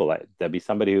different people. Like there'll be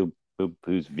somebody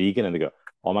who's vegan and they go,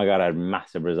 "Oh my God, I had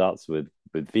massive results with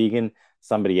vegan."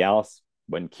 Somebody else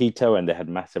went keto and they had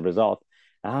massive results.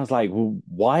 And I was like, well,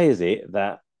 why is it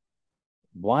that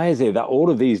all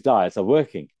of these diets are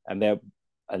working and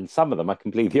some of them are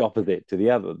completely opposite to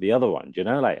the other one,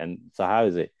 like, and so how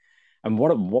is it? And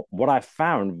what I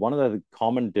found, one of the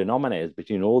common denominators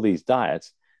between all these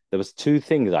diets, there was two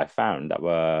things I found that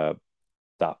were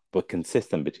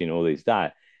consistent between all these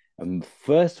diets. And the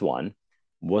first one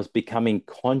was becoming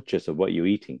conscious of what you're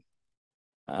eating,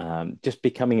 just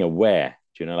becoming aware.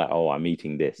 Like, oh, I'm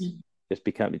eating this.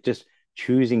 Just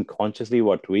choosing consciously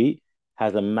what to eat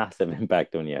has a massive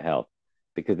impact on your health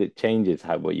because it changes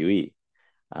what you eat.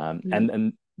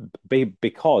 And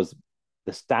because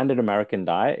the standard American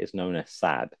diet is known as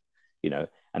SAD,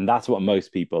 and that's what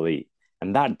most people eat.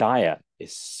 And that diet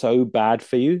is so bad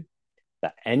for you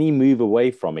that any move away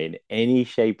from it in any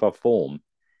shape or form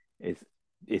is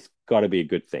it's got to be a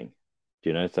good thing.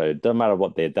 So it doesn't matter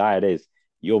what their diet is,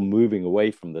 you're moving away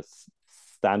from the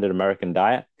standard American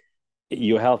diet,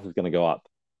 your health is going to go up,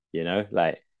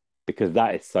 like, because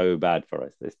that is so bad for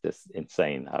us. It's just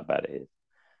insane how bad it is.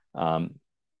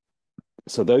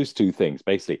 So those two things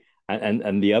basically,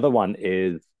 and the other one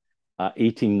is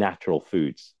eating natural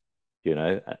foods.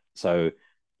 So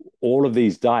all of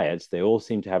these diets, they all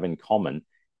seem to have in common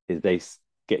is they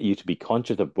get you to be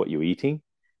conscious of what you're eating,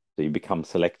 so you become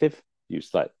selective,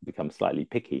 become slightly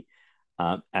picky,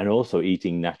 and also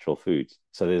eating natural foods.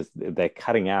 So they're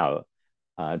cutting out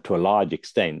to a large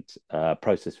extent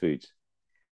processed foods.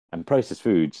 And processed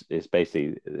foods is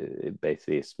basically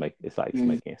it's like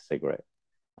smoking a cigarette.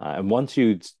 And once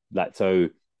you like, so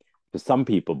for some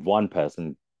people, one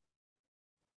person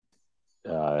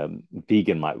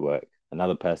vegan might work,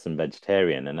 another person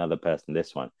vegetarian, another person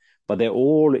this one, but they're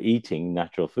all eating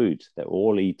natural foods. They're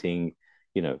all eating,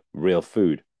 real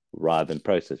food rather than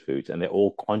processed foods, and they're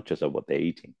all conscious of what they're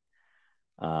eating.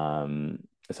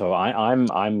 So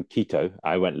I'm keto.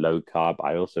 I went low carb.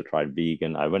 I also tried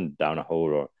vegan. I went down a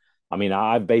whole,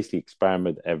 I've basically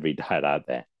experimented with every diet out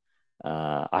there.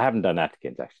 I haven't done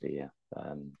Atkins actually, yeah.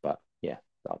 But yeah,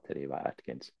 I'll tell you about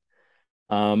Atkins.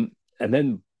 And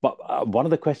then, but one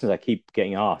of the questions I keep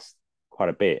getting asked quite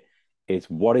a bit is,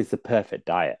 what is the perfect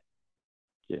diet?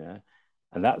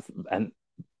 And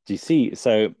do you see?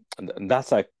 So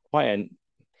that's a quite an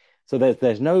so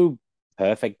there's no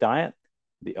perfect diet.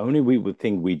 The only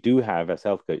thing we do have as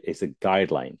health coach is the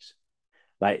guidelines.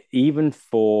 Like even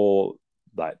for,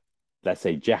 like, let's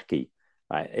say Jackie,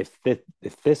 right? If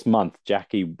this month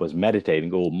Jackie was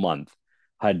meditating all month,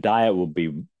 her diet would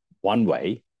be one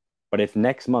way, but if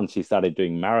next month she started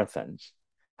doing marathons,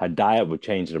 her diet would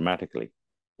change dramatically.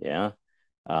 Yeah.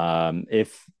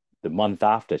 If the month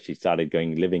after she started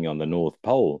living on the North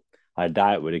Pole, her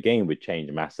diet would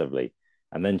change massively.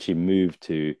 And then she moved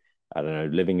to, I don't know,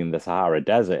 living in the Sahara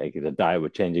Desert, the diet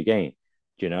would change again.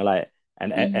 Like,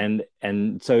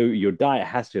 and so your diet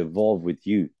has to evolve with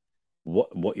you,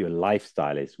 what your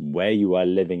lifestyle is, where you are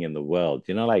living in the world,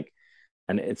 like,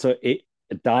 and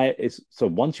diet is, so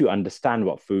once you understand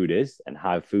what food is and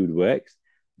how food works,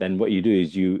 then what you do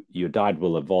is your diet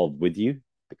will evolve with you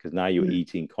because now you're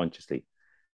eating consciously,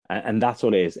 and that's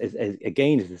what it is.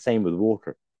 Again, it's the same with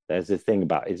water. There's this thing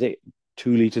about, is it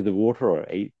 2 liters of water or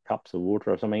 8 cups of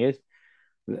water or something? Is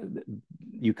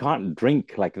you can't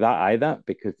drink like that either,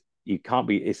 because you can't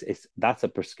be, it's that's a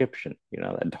prescription.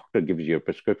 A doctor gives you a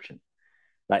prescription.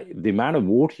 Like, the amount of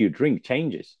water you drink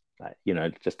changes. Like,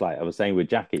 just like I was saying with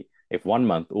Jackie, if one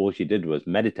month all she did was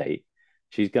meditate,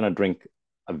 she's going to drink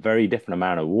a very different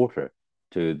amount of water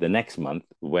to the next month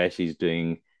where she's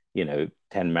doing 10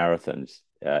 marathons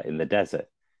in the desert.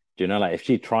 Like, if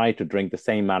she tried to drink the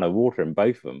same amount of water in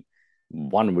both of them,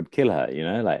 one would kill her.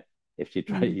 Like, if she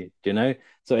tried,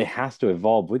 so it has to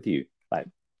evolve with you. Like,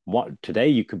 what today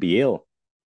you could be ill,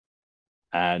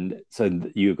 and so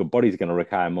your body's going to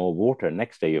require more water.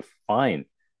 Next day you're fine,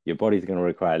 your body's going to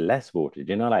require less water.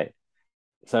 Like,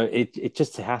 so it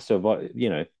just has to evolve.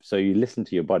 So you listen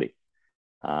to your body.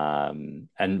 And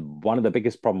one of the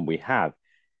biggest problem we have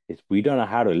is we don't know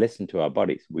how to listen to our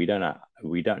bodies. We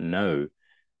don't know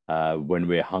when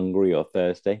we're hungry or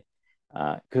thirsty,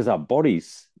 because our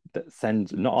bodies that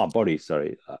send not our bodies,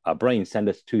 sorry, our brains send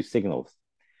us two signals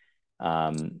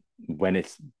when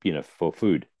it's for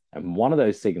food, and one of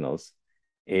those signals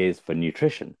is for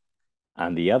nutrition,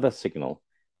 and the other signal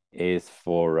is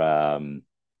for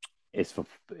is for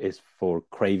is for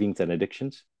cravings and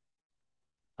addictions.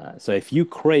 So if you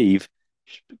crave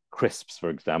crisps,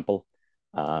 for example,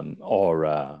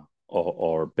 or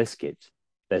biscuits,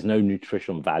 there's no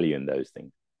nutritional value in those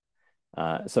things.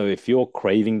 So if you're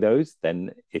craving those,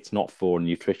 then it's not for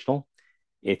nutritional,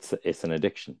 it's an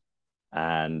addiction.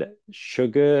 And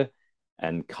sugar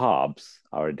and carbs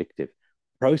are addictive.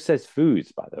 Processed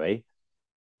foods, by the way,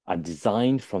 are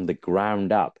designed from the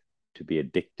ground up to be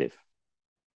addictive.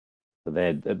 So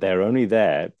they're only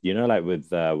there, like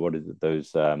with what is it,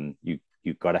 those you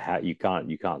gotta have you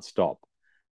can't stop.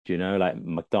 Do you know, like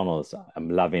McDonald's? I'm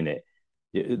loving it.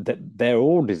 They're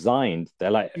all designed.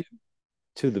 They're like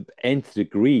to the nth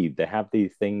degree. They have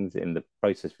these things in the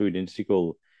processed food industry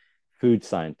called food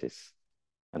scientists,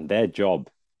 and their job,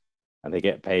 and they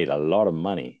get paid a lot of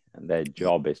money, and their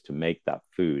job is to make that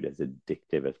food as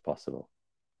addictive as possible.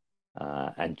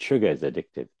 And sugar is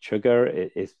addictive. Sugar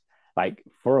is like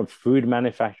for a food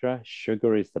manufacturer,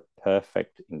 sugar is the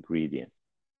perfect ingredient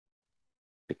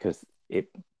because it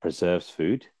preserves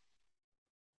food.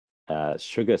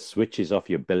 Sugar switches off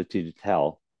your ability to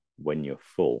tell when you're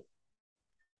full.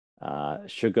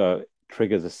 Sugar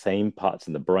triggers the same parts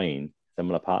in the brain,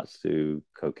 similar parts to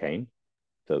cocaine,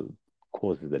 so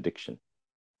causes addiction.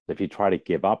 So if you try to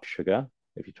give up sugar,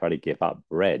 if you try to give up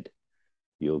bread,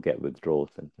 you'll get withdrawal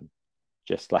symptoms,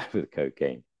 just like with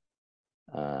cocaine.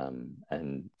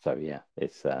 And so yeah,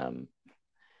 it's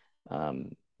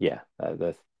yeah,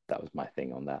 that was my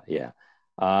thing on that. Yeah.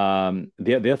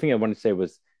 The other thing I wanted to say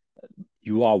was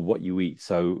you are what you eat.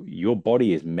 So your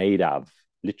body is made out of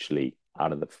literally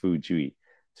out of the foods you eat.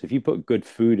 So if you put good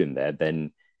food in there,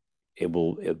 then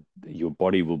your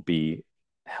body will be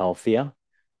healthier.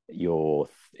 It'll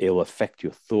affect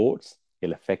your thoughts.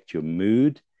 It'll affect your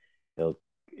mood.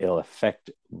 It'll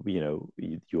affect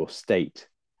your state,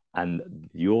 and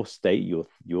your state,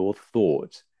 your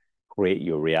thoughts create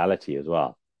your reality as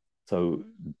well. So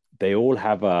they all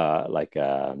have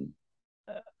an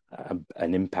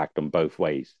impact on both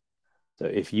ways. So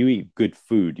if you eat good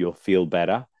food, you'll feel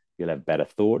better. You'll have better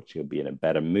thoughts. You'll be in a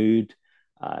better mood.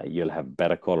 You'll have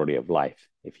better quality of life.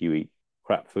 If you eat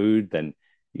crap food, then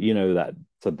you know that.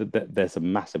 So there's a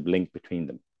massive link between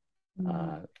them.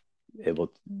 It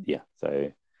will, yeah.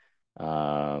 So,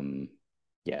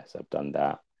 yes, I've done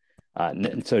that.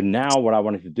 So now what I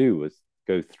wanted to do was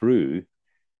go through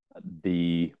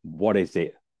what is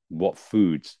it? What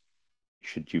foods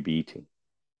should you be eating?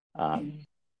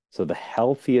 So the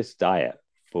healthiest diet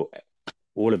for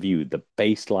all of you, the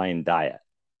baseline diet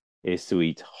is to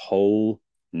eat whole,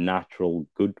 natural,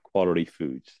 good quality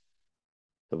foods.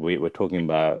 So we're talking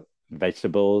about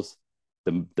vegetables.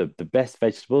 The best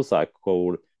vegetables are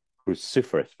called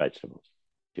cruciferous vegetables,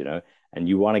 and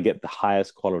you want to get the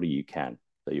highest quality you can.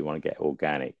 So you want to get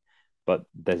organic, but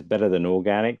there's better than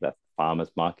organic. That's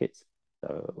farmers markets.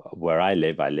 So where I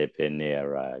live in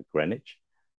near Greenwich,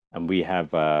 and we have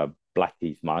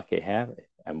Blackheath Market here,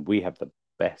 and we have the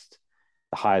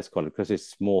highest quality because it's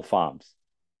small farms.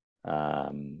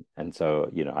 And so,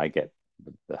 I get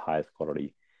the highest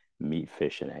quality meat,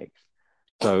 fish, and eggs.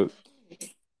 So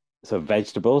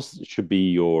vegetables should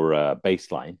be your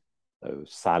baseline. So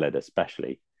salad,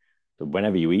 especially. So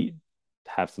whenever you eat,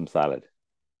 have some salad.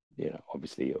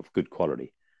 Obviously of good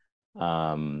quality.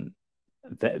 The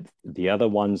other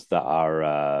ones that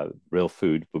are real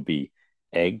food would be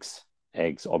eggs.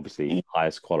 Eggs, obviously,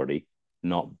 highest quality,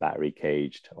 not battery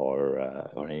caged or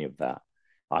any of that.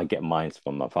 I get mine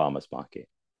from the farmer's market.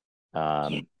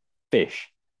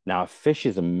 Fish. Now, fish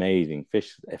is amazing.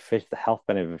 The health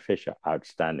benefit of fish are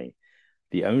outstanding.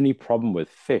 The only problem with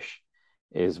fish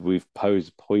is we've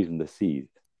poisoned the seas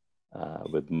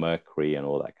with mercury and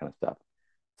all that kind of stuff.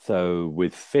 So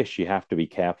with fish, you have to be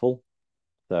careful.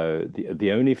 So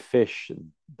the only fish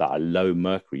that are low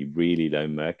mercury, really low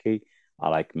mercury, are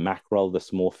like mackerel, the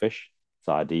small fish,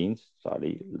 sardines,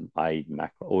 mackerel,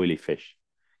 oily fish,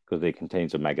 because they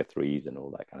contains omega-3s and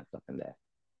all that kind of stuff in there.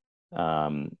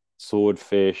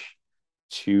 Swordfish,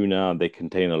 tuna, they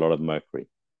contain a lot of mercury.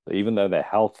 So even though they're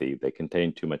healthy, they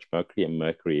contain too much mercury, and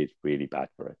mercury is really bad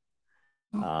for it.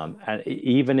 And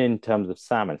even in terms of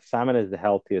salmon is the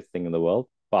healthiest thing in the world,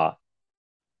 but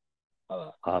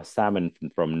our salmon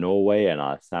from Norway and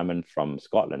our salmon from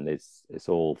Scotland is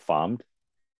all farmed,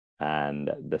 and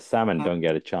the salmon don't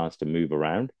get a chance to move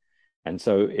around. And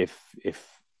so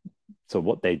so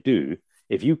what they do,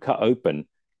 if you cut open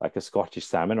like a Scottish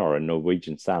salmon or a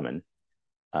Norwegian salmon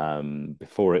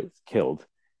before it's killed,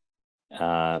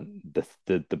 the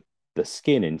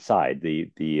skin inside,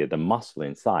 the muscle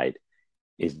inside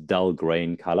is dull gray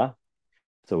in color.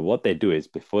 So what they do is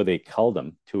before they cull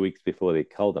them, 2 weeks before they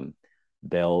cull them,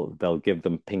 they'll give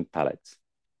them pink pellets,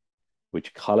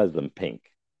 which colors them pink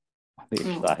on the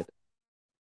inside.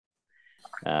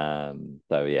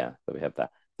 So yeah, so we have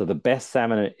that. So the best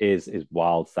salmon is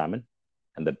wild salmon,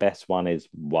 and the best one is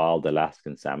wild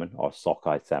Alaskan salmon or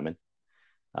sockeye salmon.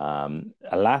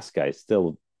 Alaska is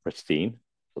still pristine,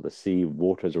 so the sea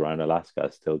waters around Alaska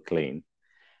are still clean,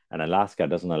 and Alaska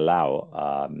doesn't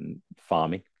allow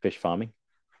fish farming,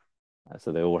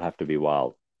 so they all have to be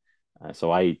wild.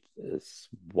 So I eat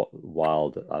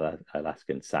wild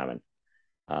Alaskan salmon,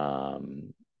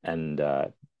 and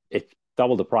it's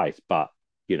double the price, but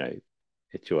you know,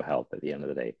 it's your health at the end of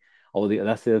the day. Oh,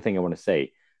 that's the other thing I want to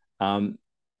say.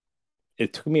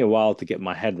 It took me a while to get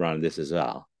my head around this as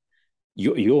well.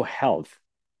 Your health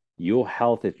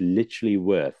is literally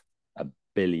worth £1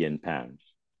 billion.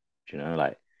 You know,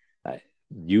 like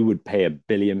you would pay £1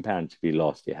 billion if you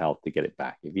lost your health to get it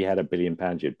back. If you had £1 billion,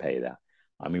 you'd pay that.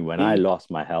 I mean, when I lost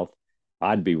my health,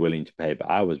 I'd be willing to pay, but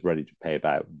I was ready to pay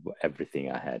about everything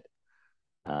I had.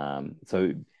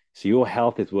 So your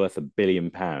health is worth £1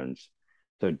 billion.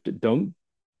 So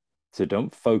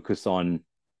don't focus on,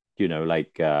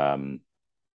 like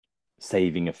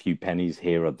saving a few pennies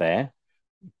here or there.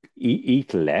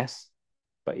 Eat less,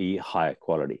 but eat higher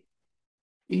quality.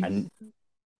 And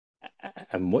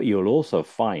what you'll also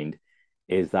find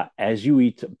is that as you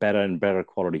eat better and better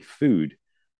quality food,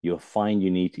 you'll find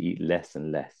you need to eat less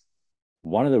and less.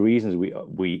 One of the reasons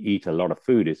we eat a lot of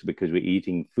food is because we're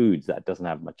eating foods that doesn't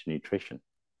have much nutrition.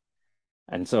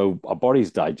 And so our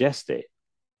bodies digest it,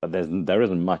 but there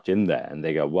isn't much in there. And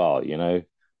they go, well,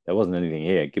 there wasn't anything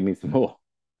here. Give me some more.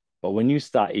 But when you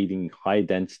start eating high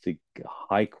density,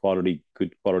 high quality,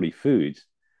 good quality foods,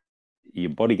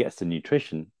 your body gets the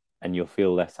nutrition and you'll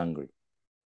feel less hungry.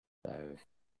 So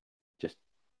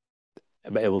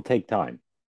but it will take time,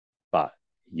 but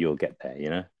you'll get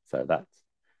there, So that's,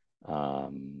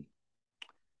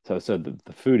 so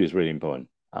the food is really important.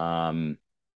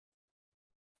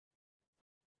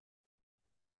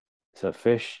 So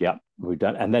fish, yeah, we've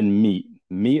done, and then meat.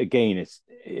 Meat again is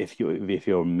if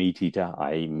you're a meat eater,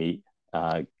 I eat meat.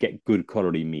 Get good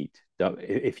quality meat.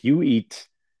 If you eat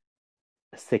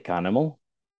a sick animal,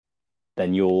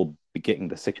 then you'll be getting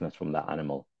the sickness from that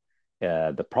animal.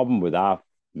 The problem with our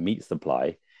meat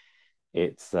supply,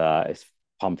 it's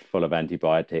pumped full of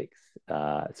antibiotics.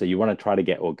 So you want to try to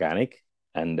get organic,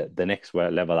 and the next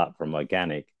level up from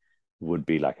organic would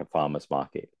be like a farmer's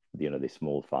market. The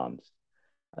small farms.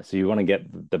 So you want to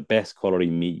get the best quality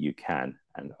meat you can,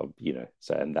 and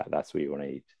that's what you want to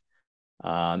eat.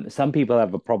 Some people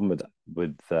have a problem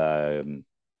with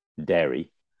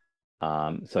dairy.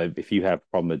 So if you have a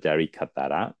problem with dairy, cut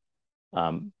that out.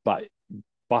 But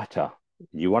butter,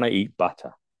 you want to eat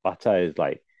butter. Butter is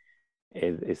like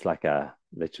it's like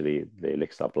literally the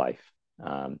elixir of life.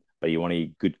 But you want to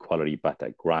eat good quality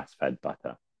butter, grass-fed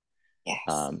butter. Yes.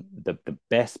 The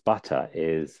best butter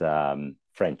is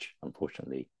French,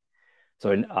 unfortunately.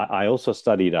 So I also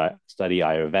study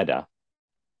Ayurveda,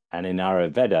 and in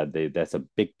Ayurveda, there's a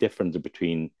big difference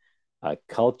between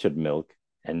cultured milk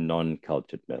and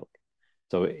non-cultured milk.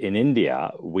 So in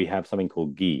India, we have something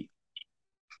called ghee.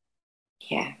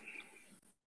 Yeah.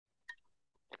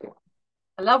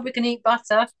 I love we can eat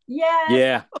butter.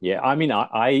 Yeah. Yeah. I mean,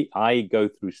 I go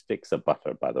through sticks of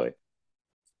butter, by the way,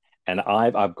 and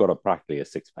I've got practically a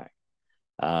six-pack.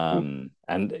 And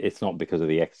it's not because of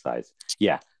the exercise.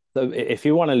 Yeah. So if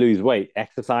you want to lose weight,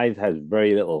 exercise has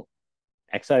very little.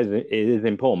 Exercise is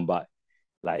important, but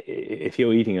like if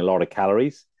you're eating a lot of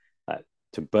calories,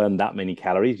 to burn that many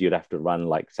calories, you'd have to run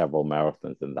like several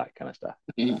marathons and that kind of stuff.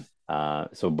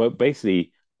 So, but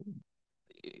basically,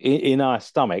 in our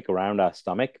stomach, around our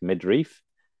stomach, midriff,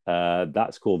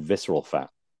 that's called visceral fat.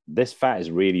 This fat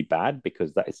is really bad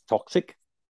because that is toxic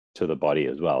to the body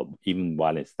as well, even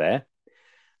while it's there.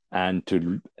 And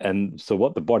so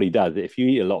what the body does, if you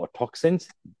eat a lot of toxins,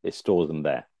 it stores them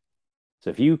there. So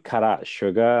if you cut out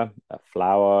sugar,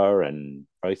 flour, and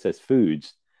processed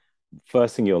foods,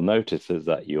 first thing you'll notice is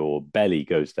that your belly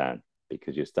goes down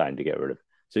because you're starting to get rid of.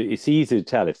 So it's easy to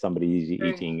tell if somebody is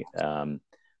eating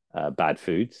bad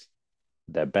foods.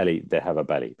 They have a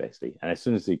belly basically, and as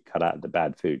soon as you cut out the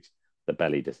bad foods, the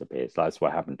belly disappears. That's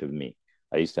what happened to me.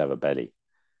 I used to have a belly.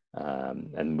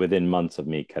 And within months of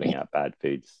me cutting out bad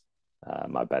foods,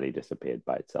 my belly disappeared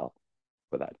by itself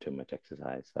without too much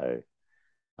exercise. So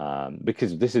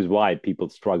Because this is why people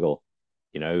struggle.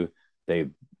 You know, they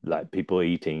like people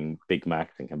eating Big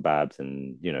Macs and kebabs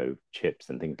and chips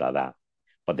and things like that,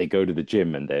 but they go to the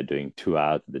gym and they're doing 2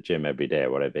 hours at the gym every day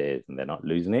or whatever it is, and they're not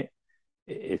losing it.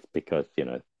 It's because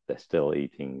they're still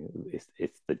eating.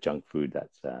 It's the junk food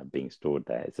that's being stored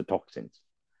there. It's the toxins.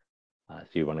 So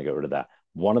you want to get rid of that.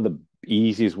 One of the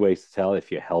easiest ways to tell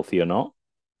if you're healthy or not,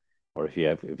 or if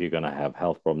you're going to have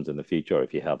health problems in the future, or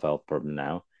if you have health problem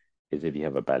now, is if you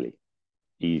have a belly.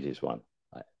 Easiest one.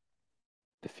 Like,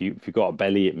 if you've got a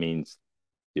belly, it means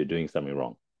you're doing something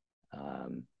wrong.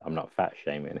 I'm not fat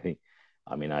shaming anything.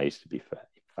 I mean, I used to be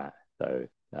fat, so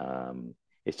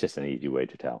it's just an easy way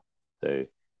to tell. So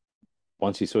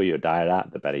once you sort your diet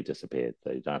out, the belly disappeared,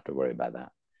 so you don't have to worry about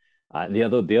that. And the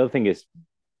other thing is,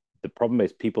 the problem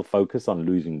is people focus on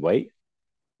losing weight,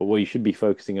 but what you should be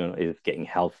focusing on is getting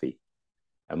healthy.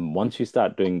 And once you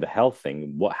start doing the health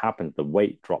thing, what happens? The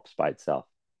weight drops by itself.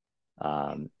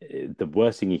 The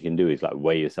worst thing you can do is like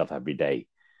weigh yourself every day,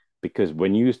 because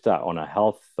when you start on a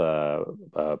health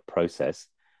process,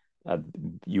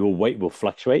 your weight will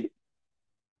fluctuate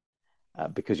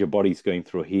because your body's going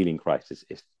through a healing crisis.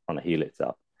 It's trying to heal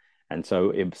itself. And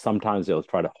so sometimes it'll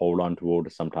try to hold on to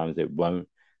order, sometimes it won't.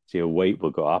 So your weight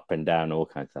will go up and down, all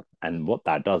kinds of stuff. And what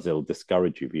that does, it'll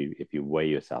discourage you if you weigh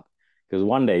yourself. Because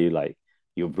one day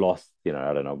you've lost, I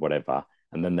don't know, whatever.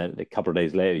 And then a couple of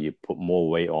days later, you put more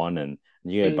weight on and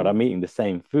you go, but I'm eating the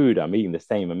same food, I'm eating the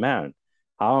same amount.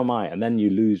 How am I? And then you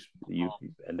lose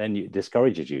and then it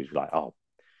discourages you. It's like, oh,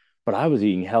 but I was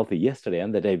eating healthy yesterday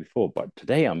and the day before, but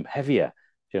today I'm heavier,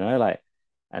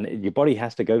 and your body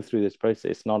has to go through this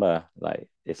process. It's not a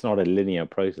linear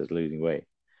process, losing weight.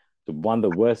 So one of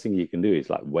the worst things you can do is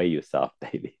like weigh yourself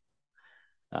daily.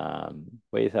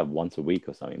 Weigh yourself once a week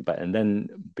or something, and then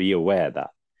be aware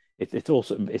that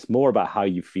it's more about how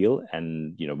you feel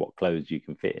and what clothes you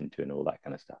can fit into and all that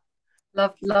kind of stuff.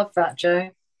 Love that, Joe.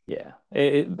 Yeah,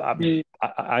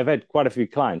 I've had quite a few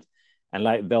clients, and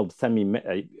like they'll send me.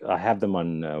 I have them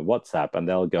on WhatsApp, and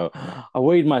they'll go, "I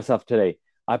weighed myself today.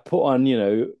 I put on,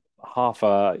 half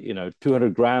a,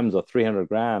 200 grams or 300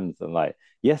 grams, and like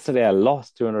yesterday I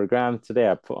lost 200 grams. Today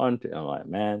I put on." I'm like,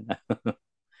 man,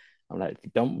 I'm like,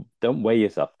 don't weigh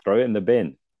yourself. Throw it in the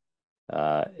bin.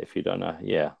 If you don't know,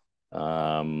 yeah.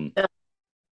 I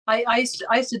used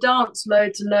to dance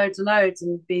loads and loads and loads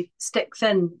and be stick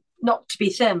thin, not to be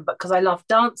thin, but because I love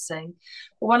dancing.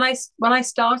 But when I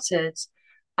started,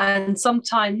 and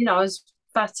sometime I was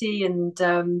fatty and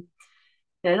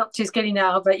not too skinny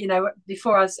now, but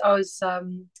before I was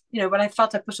when I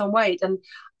felt I put on weight, and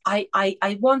I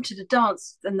wanted to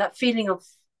dance, and that feeling of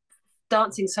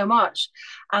dancing so much,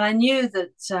 and I knew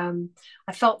that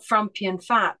I felt frumpy and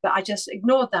fat, but I just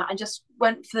ignored that and just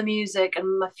went for the music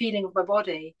and my feeling of my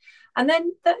body. And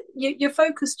then your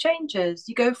focus changes.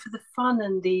 You go for the fun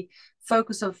and the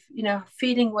focus of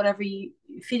feeling whatever you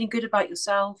feeling good about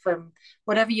yourself, and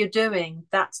whatever you're doing,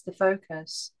 that's the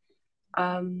focus.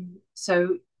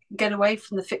 So get away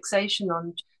from the fixation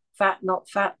on fat not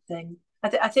fat thing.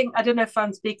 I think, I don't know if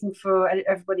I'm speaking for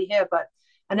everybody here, but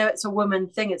I know it's a woman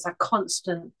thing. It's a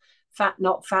constant fat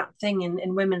not fat thing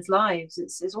in women's lives.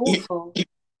 It's awful. I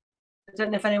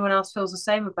don't know if anyone else feels the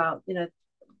same about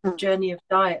journey of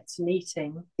diets and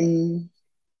eating.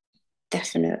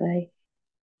 Definitely.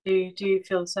 Do you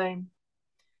feel the same?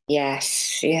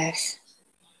 Yes.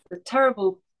 The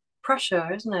terrible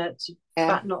pressure, isn't it? To Yeah.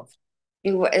 fat not.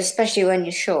 Especially when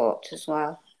you're short as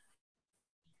well.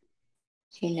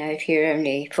 If you're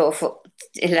only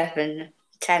 4'11",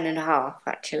 10 and a half,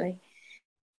 actually,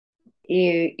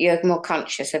 you're more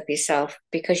conscious of yourself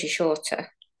because you're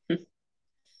shorter. And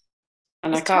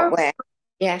It's terrible. I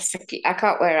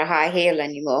can't wear a high heel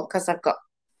anymore because I've got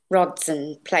rods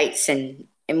and plates in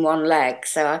one leg,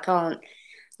 so I can't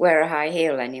wear a high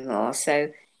heel anymore.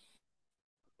 So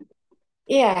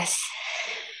yes,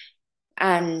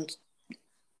 and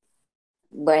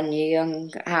when you're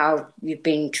young, how you've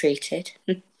been treated.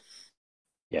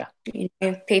 Yeah.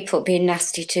 People being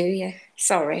nasty to you.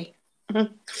 Sorry.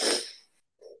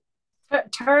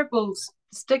 Terrible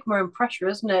stigma and pressure,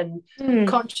 isn't it? And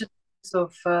consciousness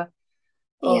of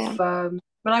Yeah.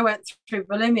 when I went through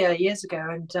bulimia years ago,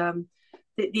 and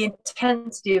the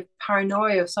intensity of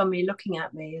paranoia of somebody looking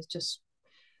at me is just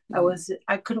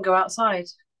I couldn't go outside,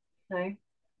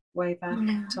 way back.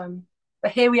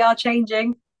 But here we are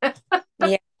changing.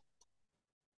 Yeah.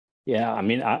 Yeah, I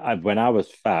mean, when I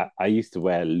was fat, I used to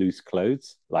wear loose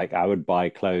clothes. Like I would buy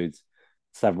clothes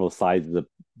several sizes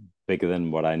bigger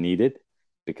than what I needed,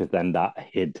 because then that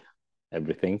hid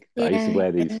everything. I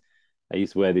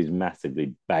used to wear these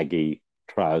massively baggy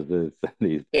trousers,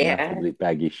 these massively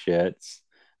baggy shirts,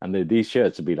 and these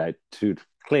shirts would be like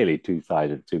clearly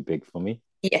two-sided, too big for me,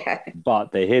 Yeah.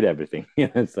 but they hid everything,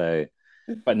 So,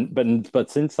 but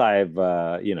since I've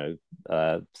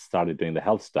started doing the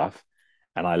health stuff,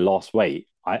 and I lost weight,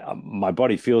 I my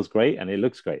body feels great and it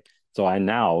looks great. So I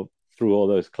now threw all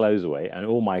those clothes away, and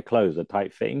all my clothes are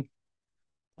tight fitting,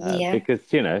 Yeah. because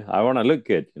I want to look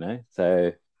good,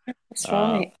 So That's uh,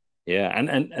 right. yeah,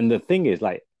 and the thing is,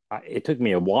 like, it took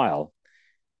me a while.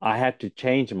 I had to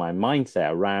change my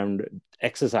mindset around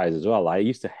exercise as well. I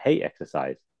used to hate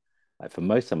exercise. Like, for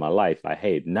most of my life, I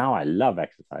hate. Now I love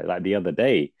exercise. Like, the other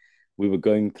day, we were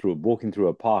walking through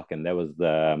a park, and there was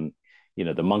the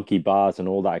monkey bars and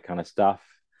all that kind of stuff.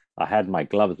 I had my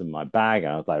gloves in my bag,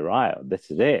 and I was like, right, this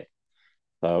is it.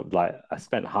 So, like, I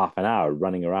spent half an hour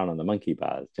running around on the monkey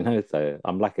bars, So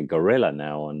I'm like a gorilla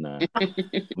now on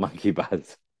monkey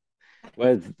bars.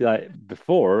 Whereas, like,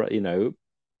 before,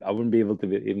 I wouldn't be able to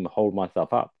even hold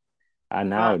myself up. I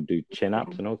now Wow, do chin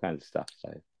ups and all kinds of stuff. So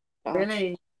Gosh.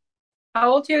 really?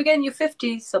 How old are you again? You're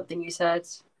 50 something, you said,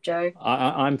 Joe.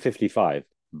 I'm 55,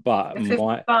 but You're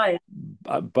my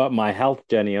 55. but my health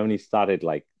journey only started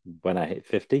like when I hit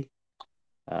 50.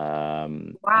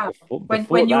 Wow. Before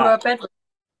When you were that, bedridden.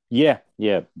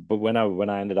 yeah. But when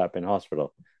I ended up in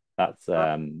hospital,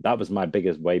 that was my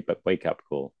biggest wake up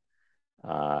call.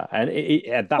 And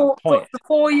at that point,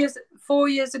 4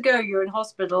 years ago, you were in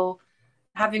hospital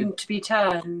having to be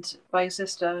turned by your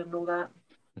sister and all that.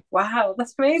 Wow,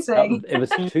 that's amazing. it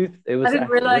was it I was didn't actually,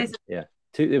 realize. yeah,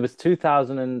 it was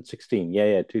 2016.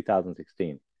 Yeah,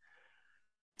 2016.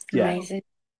 Yeah, Wow. Amazing.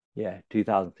 yeah,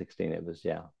 2016. It was,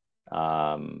 yeah.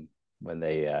 Um, when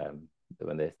they, I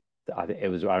think it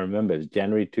was. I remember it was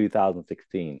January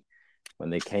 2016 when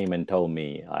they came and told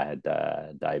me I had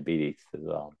diabetes as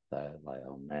well. So, like,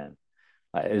 oh man,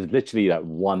 like, it was literally like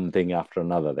one thing after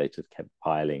another. They just kept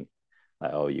piling.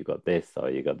 Like, oh, you got this, or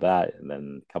you got that, and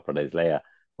then a couple of days later,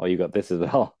 oh, you got this as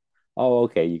well. Oh,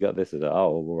 okay, you got this as well.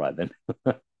 Oh, all right then.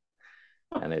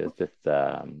 And it was just,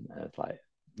 it's like,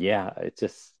 yeah, it's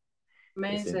just,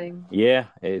 it's in, Amazing. yeah,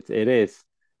 it is.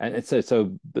 And it's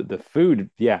so the food,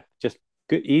 yeah, just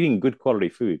good, eating good quality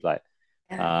food,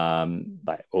 Yeah.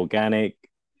 like organic.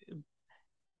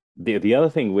 The other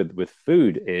thing with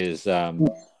food is, so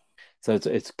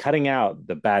it's cutting out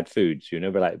the bad foods,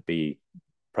 but like the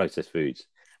processed foods.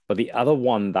 But the other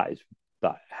one that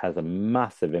has a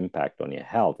massive impact on your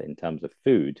health in terms of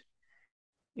food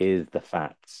is the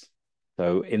fats.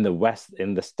 So in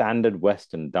the standard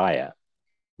Western diet,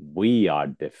 we are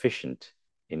deficient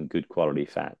in good quality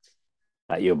fats.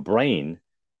 Like, your brain,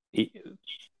 e-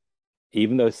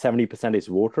 even though 70% is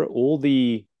water,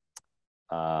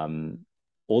 um,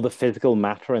 all the physical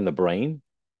matter in the brain,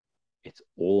 it's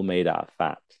all made out of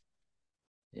fat.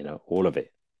 All of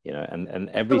it. And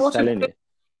So every what cell are in good, it.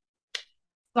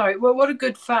 sorry, what are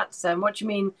good fats then? What do you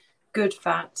mean good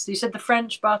fats? You said the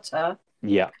French butter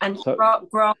Yeah. and So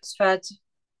grass fed,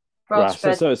 grass grass. So,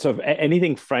 fed. so, so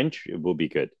anything French will be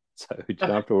good. So you don't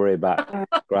have to worry about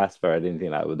grass fed, anything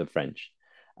like with the French.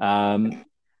 Um,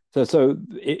 so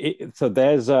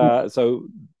there's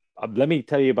let me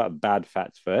tell you about bad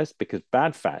fats first, because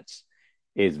bad fats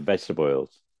is vegetable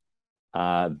oils.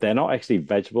 They're not actually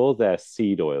vegetables; they're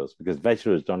seed oils, because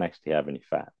vegetables don't actually have any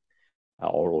fat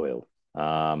or oil.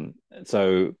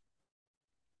 So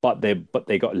but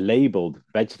they got labeled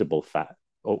vegetable fat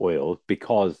or oil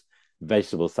because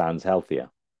vegetable sounds healthier.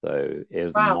 So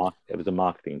Wow, it was a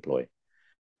marketing ploy.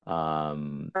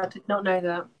 Um, I did not know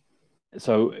that.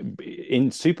 so in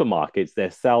supermarkets, they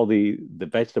sell the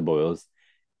vegetable oils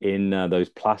in those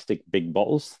plastic big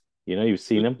bottles. You've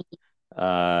seen them.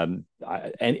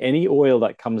 Any oil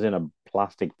that comes in a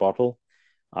plastic bottle,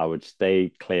 I would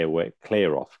stay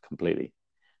clear off completely.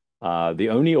 The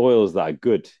only oils that are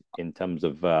good in terms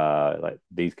of like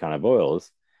these kind of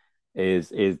oils is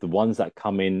the ones that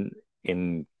come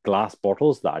in glass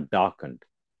bottles that are darkened.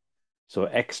 So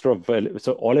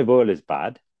so olive oil is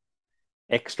bad.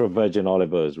 Extra virgin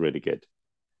olive oil is really good,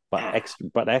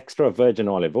 but extra virgin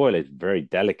olive oil is very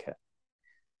delicate.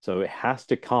 So it has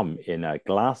to come in a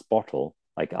glass bottle.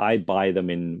 Like, I buy them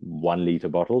in 1 liter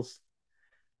bottles.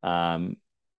 Um,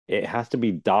 it has to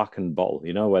be darkened bottle,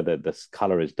 where this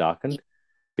color is darkened,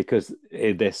 because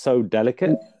they're so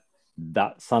delicate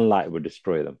that sunlight would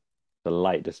destroy them. The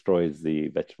light destroys the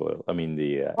vegetable oil. I mean,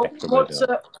 the extra virgin What's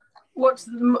oil. what's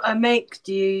the make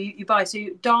do you buy? So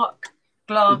dark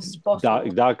glass bottle.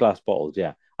 Dark glass bottles,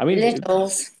 yeah. I mean,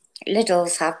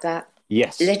 Lidl's have that.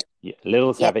 yes, Lidl, yeah,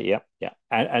 Lidl's yeah, have it, yeah, yeah,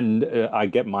 and I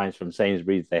get mine from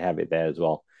Sainsbury's. They have it there as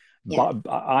well. yeah,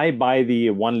 But I buy the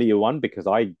 1 liter one because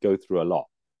I go through a lot.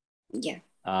 yeah.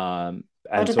 Um,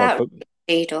 What and so about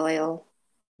seed oil?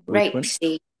 Which one?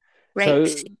 Rapeseed. So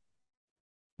Rapeseed.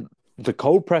 the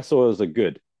cold press oils are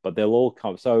good, but they'll all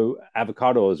come. So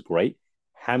avocado oil is great.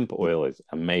 Hemp oil is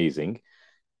amazing.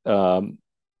 Um,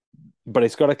 but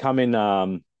it's got to come in.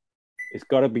 It's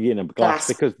got to be in a glass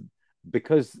Glass.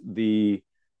 because the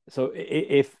so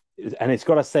if and it's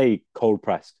got to say cold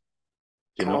pressed,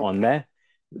 you know, Cold. on there,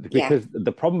 Yeah. because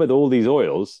the problem with all these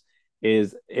oils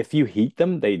is if you heat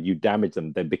them, you damage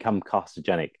them. They become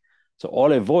carcinogenic. So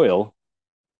olive oil,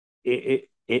 it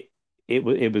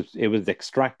was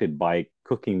extracted by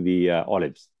cooking the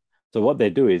olives. So what they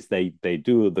do is they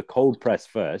do the cold press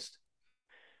first,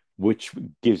 which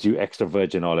gives you extra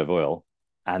virgin olive oil,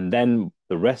 and then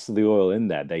the rest of the oil in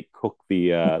there they cook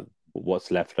the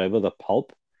what's left over, the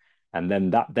pulp, and then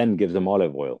that then gives them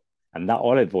olive oil, and that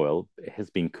olive oil has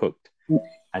been cooked,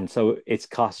 and so it's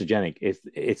carcinogenic.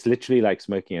 It's literally like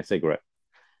smoking a cigarette.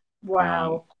 Um,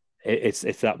 Wow. it's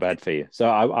that bad for you. So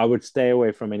I would stay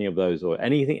away from any of those or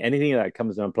anything that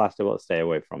comes in a plastic bottle. Stay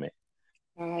away from it.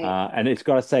 Right. And it's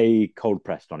got to say cold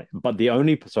pressed on it. But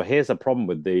so here's a problem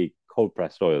with the cold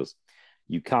pressed oils: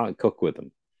 you can't cook with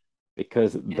them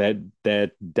because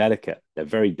they're delicate. They're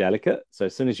very delicate. So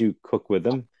as soon as you cook with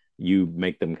them, you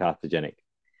make them carcinogenic.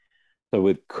 So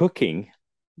with cooking,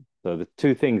 so the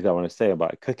two things I want to say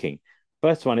about cooking.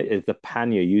 First one is the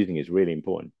pan you're using is really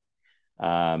important.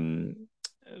 Um,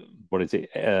 what is it?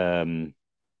 Oh,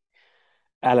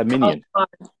 Aluminium.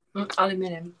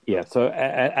 aluminium. Yeah. So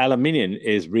aluminium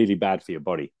is really bad for your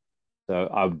body. So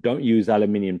I don't use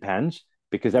aluminium pans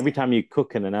because every time you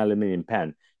cook in an aluminium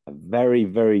pan, a very,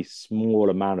 very small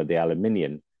amount of the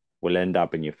aluminium will end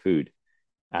up in your food.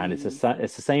 And it's the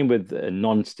same with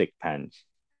non-stick pans.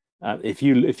 If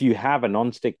you have a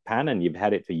non-stick pan and you've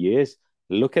had it for years,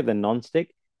 look at the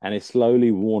non-stick and it's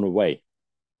slowly worn away.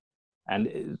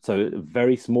 And so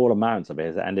very small amounts of it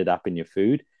has ended up in your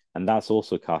food, and that's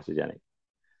also carcinogenic.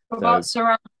 What So about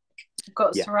ceramic? I've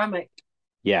got yeah, ceramic.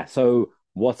 yeah. So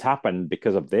what's happened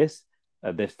because of this?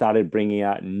 They've started bringing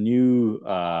out new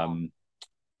um,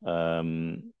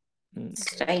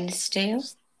 Stainless steel.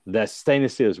 their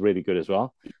stainless steel is really good as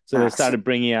well. So they That's started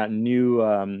bringing out new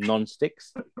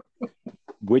non-sticks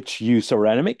which use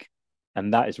ceramic,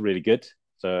 and that is really good.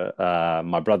 So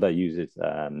my brother uses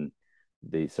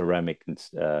the ceramic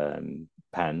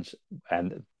pans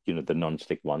and the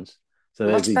non-stick ones. So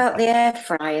there's what these. about the air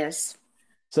fryers?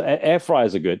 So air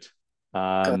fryers are good.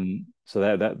 Good.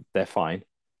 So they're fine.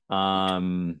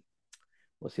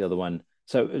 What's the other one?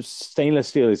 So stainless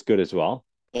steel is good as well.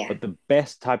 Yeah. But the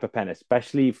best type of pan,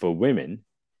 especially for women,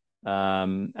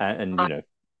 and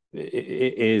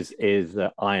is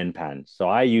iron pan. So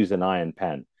I use an iron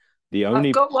pan. The I've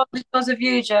only got one because of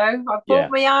you, Joe. I've bought Yeah,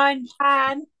 my iron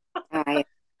pan. I,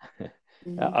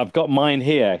 mm, I've got mine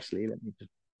here actually. Let me just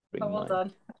Oh, bring well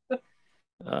mine. done.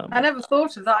 I Um, never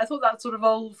thought of that. I thought that sort of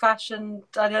old fashioned,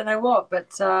 I don't know what, but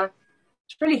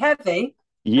it's really heavy, I have to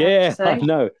yeah, I say.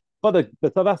 know,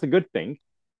 so that's a good thing,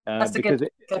 That's a good,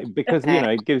 good because uh,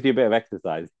 it gives you a bit of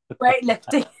exercise.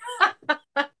 weightlifting.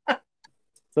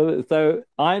 So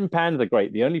iron pans are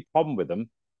great. The only problem with them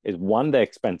is one, they're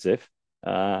expensive,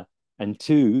 uh, and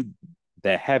two,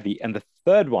 they're heavy. And the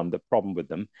third one, the problem with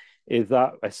them is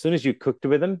that as soon as you cooked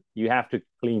with them, you have to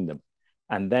clean them.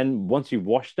 And then once you've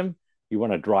washed them, you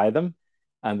want to dry them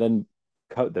and then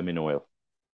coat them in oil.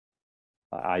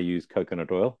 I use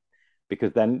coconut oil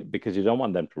because you don't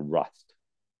want them to rust.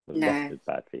 The rust no. is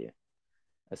bad for you.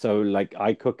 So like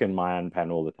I cook in my iron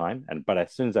pan all the time, but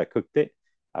as soon as I cooked it,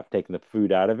 I've taken the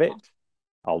food out of it.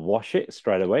 I'll wash it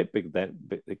straight away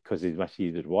because it's much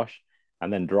easier to wash,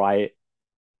 and then dry it.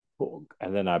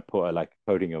 And then I put like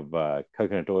a coating of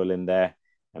coconut oil in there,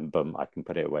 and boom, I can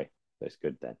put it away. So it's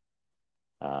good then.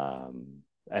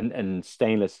 And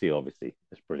stainless steel obviously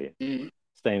is brilliant. Mm,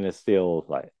 Stainless steel,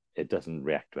 like it doesn't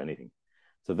react to anything.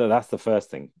 So that's the first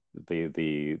thing.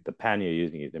 The pan you're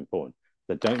using is important.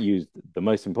 That don't use The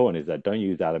most important is that don't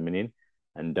use aluminium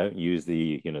and don't use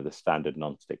the standard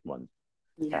non-stick ones.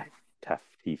 no. Tef,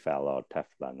 Tefal or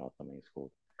Teflon or something it's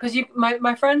called. Because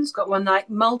my friend's got one like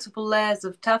multiple layers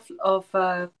of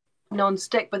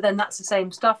non-stick, but then that's the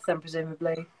same stuff. Then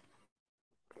presumably,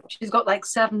 she's got like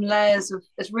 7 layers of.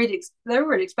 They're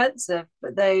really expensive,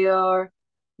 but they are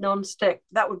non-stick.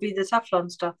 That would be the Teflon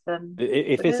stuff then,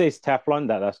 If would it it? says Teflon,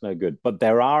 that's no good. But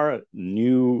there are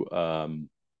new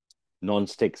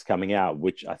non-sticks coming out,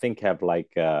 which I think have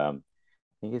like I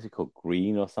think is it called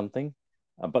green or something.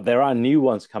 But there are new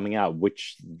ones coming out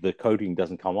which the coating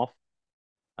doesn't come off,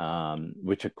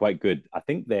 which are quite good. I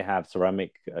think they have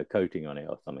ceramic coating on it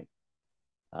or something.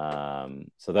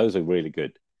 So those are really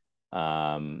good.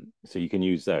 So you can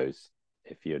use those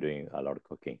if you're doing a lot of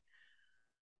cooking.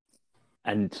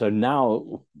 And so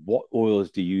now, what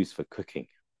oils do you use for cooking?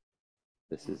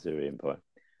 This is very important.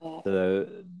 So,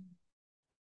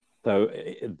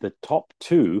 the top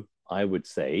two, I would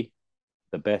say,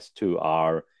 the best two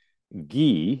are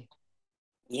ghee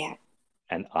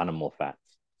and animal fats.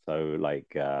 So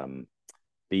like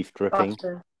beef dripping,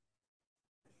 Butter.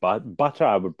 but butter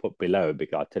I would put below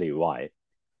because I'll tell you why.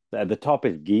 At the top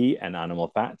is ghee and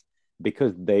animal fats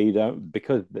because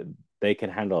they can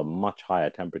handle much higher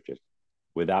temperatures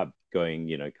without going,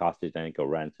 carcinogenic or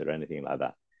rancid or anything like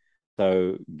that.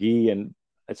 So ghee and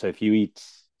so if you eat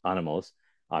animals,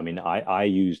 I mean, I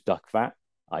use duck fat.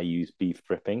 I use beef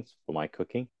drippings for my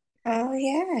cooking. Oh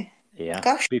yeah. Yeah,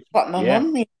 Gosh, beef. what my Yeah,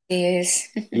 mum is.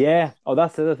 yeah. Oh,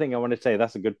 that's the other thing I want to say.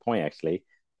 That's a good point, actually.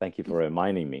 Thank you for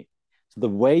reminding me. So the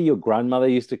way your grandmother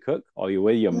used to cook, or the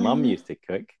way your mum used to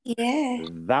cook, Yeah,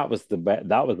 that was the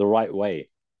right way.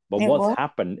 But it was.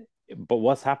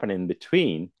 what's happened in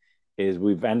between is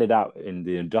we've ended up in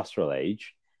the industrial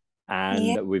age, Yeah,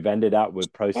 and we've ended up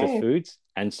with processed true. foods,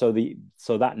 and so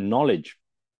that knowledge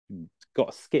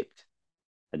got skipped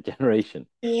a generation.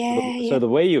 Yeah, So yeah. the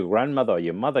way your grandmother or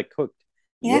your mother cooked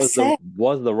Yes, sir.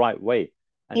 was the right way.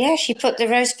 And Yeah, she put the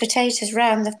roast potatoes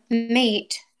round the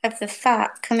meat of the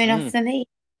fat coming off mm, the meat.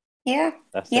 Yeah,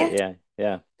 that's it. yeah.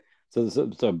 Yeah, yeah.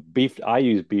 So beef. I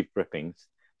use beef drippings.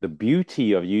 The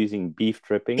beauty of using beef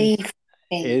drippings Beef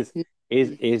thing. is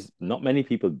is not many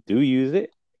people do use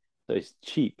it, so it's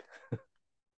cheap.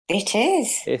 It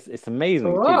is. It's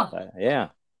amazingly cheap. Oh, Yeah,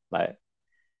 like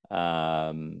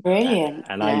Brilliant. No.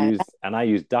 and I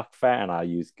use duck fat and I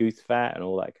use goose fat and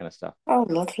all that kind of stuff. Oh,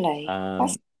 lovely.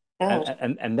 That's Um,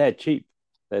 good. and they're cheap.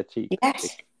 They're cheap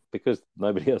Yes, because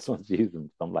nobody else wants to use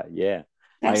them. So I'm like, yeah.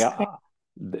 Like that's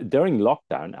great. during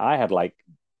lockdown, I had like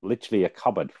literally a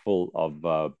cupboard full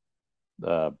of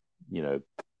you know,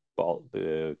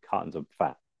 cartons of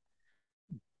fat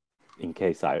in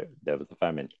case there was a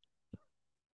famine.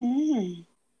 Mm.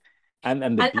 And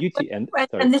the and, beauty and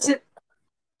sorry, and this is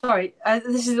sorry.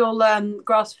 This is all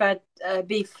grass-fed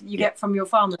beef you yeah, get from your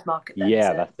farmer's market. Then is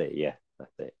yeah, it? that's it. Yeah,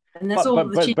 that's it. And that's all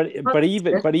the cheap. But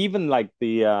even like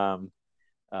the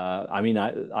I mean,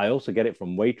 I also get it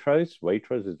from Waitrose.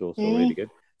 Waitrose is also really Mm. good.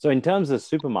 So in terms of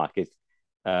supermarkets,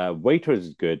 Waitrose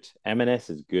is good, M&S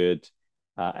is good,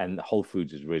 and Whole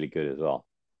Foods is really good as well.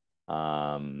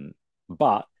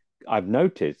 But I've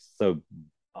noticed, so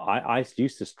I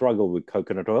used to struggle with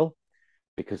coconut oil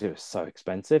because it was so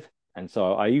expensive, and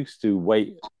so I used to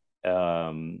wait.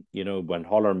 When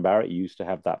Holler and Barrett used to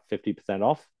have that 50%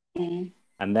 off, Mm.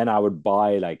 and then I would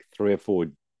buy like 3 or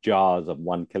 4 jars of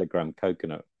 1 kilogram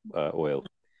coconut oil.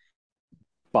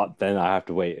 But then I have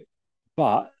to wait.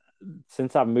 But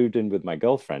since I've moved in with my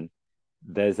girlfriend,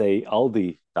 there's a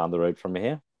Aldi down the road from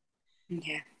here,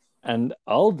 Yeah. and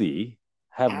Aldi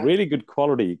have Oh, really good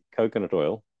quality coconut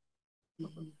oil,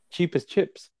 mhm. cheap as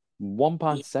chips, one Yeah.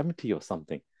 pound 70 or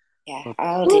something. Yeah. So,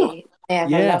 whew, Aldi. They have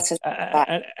a yeah, lot of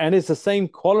that. and it's the same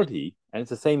quality, and it's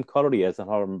the same quality as a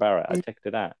Holland Barrett. I Mm. checked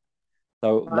it out.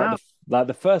 So Wow. like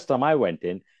the first time I went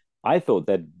in, I thought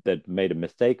that they'd made a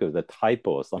mistake. It was a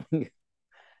typo or something.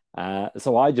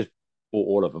 So I just bought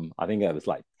all of them. I think there was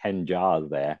like 10 jars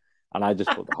there, and I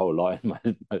just put the whole lot in my.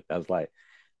 I was like,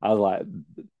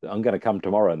 I'm going to come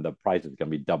tomorrow, and the price is going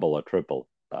to be double or triple.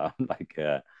 So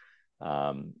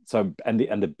and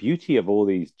the beauty of all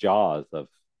these jars of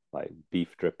like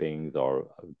beef drippings or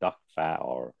duck fat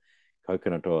or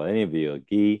coconut oil, any of the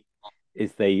ghee,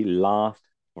 is they last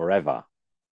forever.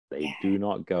 They Yeah. do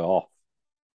not go off.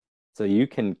 So you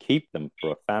can keep them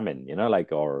for a famine,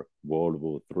 like or World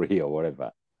War III or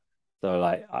whatever. So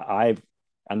like I've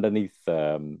underneath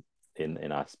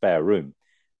in our spare room,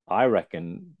 I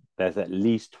reckon there's at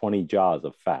least 20 jars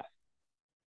of fat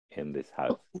in this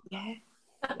house. Yeah.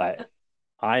 Like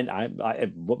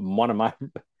one of my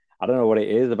I don't know what it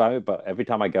is about it, but every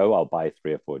time I go, I'll buy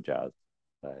 3 or 4 jars.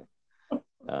 So,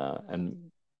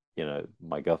 and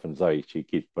my girlfriend Zoe, she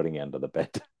keeps putting it under the bed.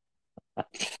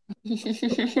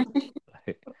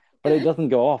 But it doesn't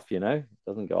go off, it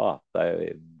doesn't go off. So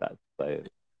that's a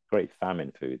great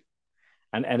famine food,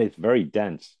 and it's very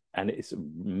dense, and it's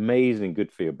amazing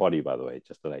good for your body. By the way,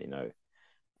 just to let you know,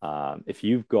 if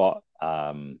you've got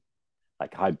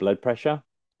like high blood pressure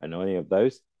and any of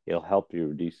those, it'll help you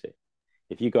reduce it.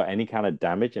 If you've got any kind of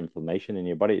damage, inflammation in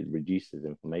your body, it reduces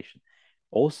inflammation.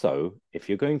 Also, if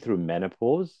you're going through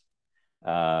menopause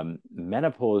during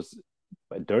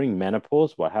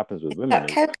menopause, what happens with women Got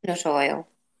is coconut oil.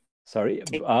 sorry,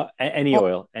 any What?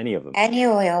 oil, any of them. Any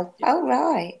oil. Yeah. Oh,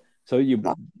 right. So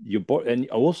and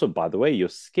also by the way, your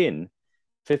skin,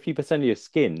 50% of your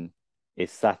skin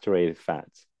is saturated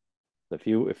fats. So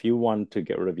if you want to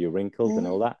get rid of your wrinkles and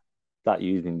all that, start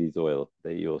using these oils.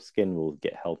 That your skin will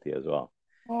get healthy as well.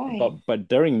 Right. But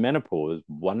during menopause,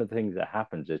 one of the things that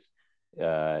happens is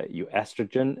your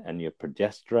estrogen and your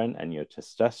progesterone and your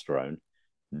testosterone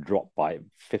drop by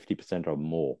 50% or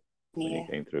more when you're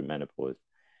going through menopause.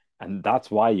 And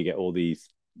that's why you get all these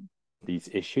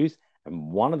issues.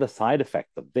 And one of the side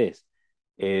effects of this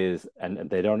is, and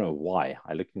they don't know why,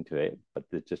 I looked into it, but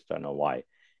they just don't know why,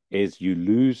 is you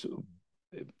lose,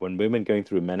 when women going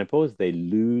through menopause, they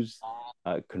lose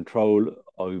control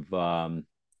over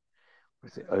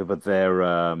over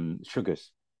their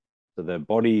sugars. So their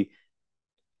body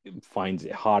finds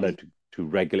it harder to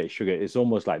regulate sugar. It's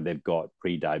almost like they've got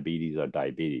pre-diabetes or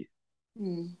diabetes.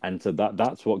 And so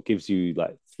that's what gives you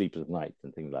like sleepless nights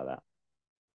and things like that.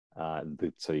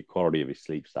 So your quality of your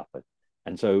sleep suffers.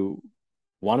 And so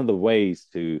one of the ways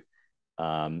to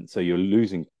so you're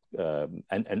losing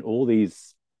and all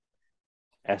these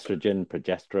estrogen,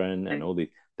 progesterone, and all these,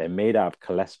 they're made out of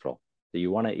cholesterol. So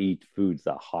you want to eat foods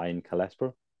that are high in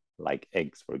cholesterol, like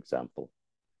eggs, for example,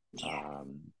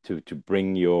 to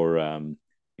bring your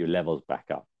levels back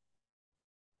up.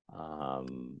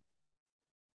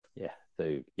 Yeah.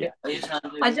 So yeah.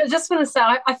 I just want to say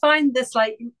I find this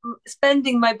like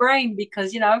spending my brain,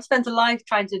 because I've spent a life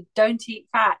trying to don't eat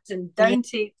fat and don't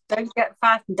get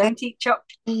fat and don't eat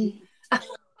chocolate.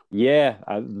 Yeah,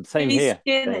 same Be here.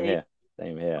 skinny.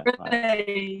 Same here.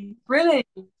 Really.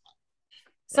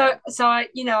 So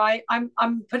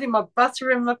I'm putting my butter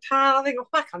in my pan. I think, oh,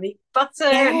 I can't eat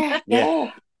butter.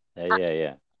 Yeah.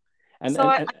 And so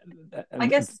and I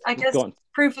guess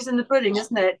proof is in the pudding,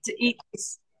 isn't it? To eat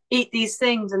these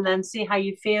things and then see how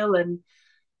you feel. And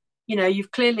you're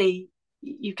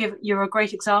a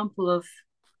great example of.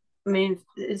 I mean,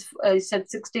 you said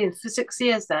 16 for 6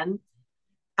 years then,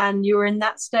 and you were in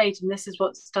that state, and this is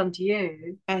what's done to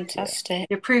you. Fantastic.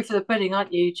 You're proof of the pudding,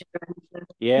 aren't you?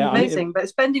 Yeah, amazing. But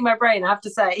spending my brain, I have to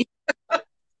say.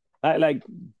 like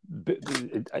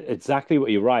exactly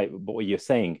what you're right, but what you're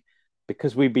saying,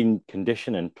 because we've been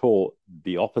conditioned and taught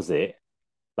the opposite.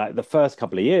 Like the first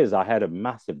couple of years, I had a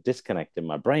massive disconnect in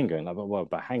my brain, going like, "Well,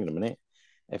 but hang on a minute,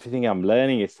 everything I'm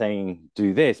learning is saying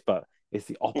do this, but it's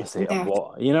the opposite of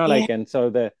what like." And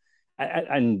so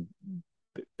and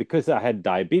because I had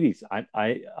diabetes, I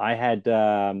had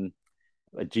a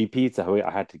GP, so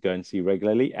I had to go and see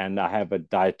regularly, and I have a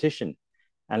dietitian.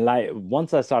 And like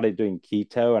once I started doing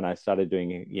keto and I started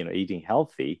doing eating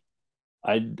healthy,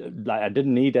 I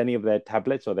didn't need any of their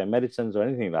tablets or their medicines or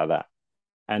anything like that.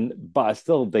 But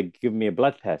still, they give me a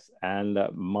blood test, and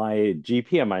my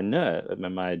GP and my nurse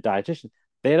and my dietitian,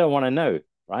 they don't want to know,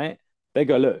 right? They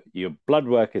go, look, your blood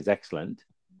work is excellent.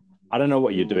 I don't know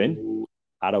what you're doing.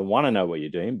 I don't want to know what you're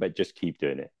doing, but just keep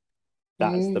doing it.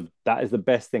 That is the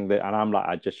best thing that, and I'm like,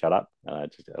 I just shut up, and I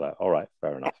just like, all right,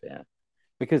 fair enough, yeah,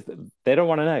 because they don't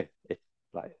want to know. It's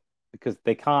like because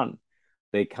they can't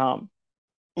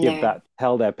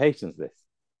tell their patients this,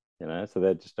 so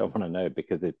they just don't want to know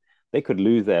because they could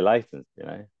lose their license,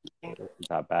 This is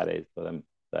how bad it is for them.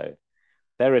 So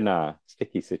they're in a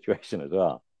sticky situation as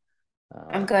well.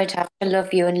 I'm going to have to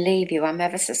love you and leave you. I'm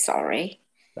ever so sorry.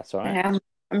 That's all right.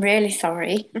 I'm really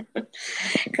sorry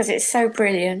because it's so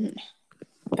brilliant.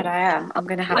 But I am. I'm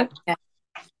going to have to.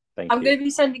 I'm going to be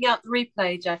sending out the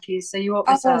replay, Jackie, so you won't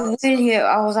miss out. Will you?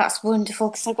 Oh, that's wonderful,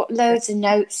 because I've got loads of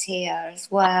notes here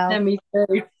as well. Yeah, me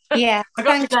too. Yeah, I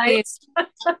got the notes.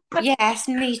 Yes,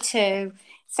 me too.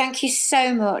 Thank you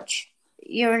so much.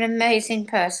 You're an amazing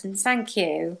person. Thank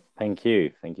you. Thank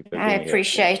you. Thank you for being I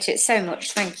appreciate it so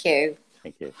much. Thank you.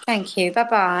 Thank you. Thank you.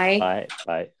 Bye-bye.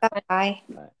 Bye. Bye.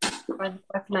 Bye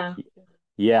for now.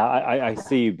 Yeah, I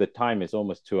see the time is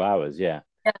almost 2 hours. Yeah.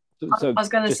 So I was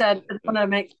going to say, I don't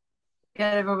want to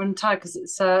get everyone tired because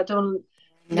it's don't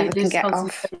lose get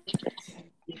concentration.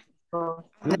 I'm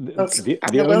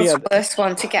the world's worst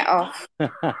one to get off.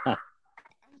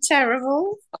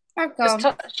 Terrible. I've gone.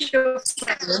 Just touch your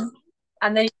phone,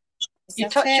 and then you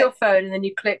touch your phone, and then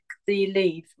you click the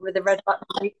leave with the red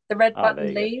button. The red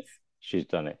button leave. She's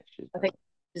done it. I think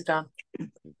she's done.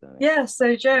 Yeah.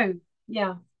 So Joe,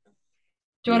 yeah.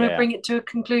 Do you want to bring it to a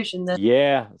conclusion then?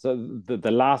 Yeah. So the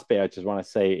last bit I just want to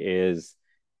say is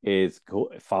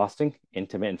fasting,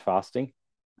 intermittent fasting,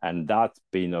 and that's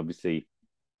been obviously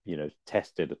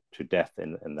tested to death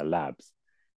in the labs.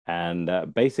 And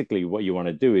basically what you want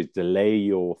to do is delay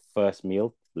your first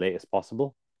meal late as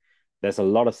possible. There's a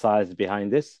lot of science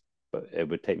behind this, but it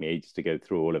would take me ages to go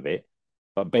through all of it.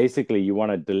 But basically you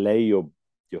want to delay your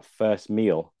first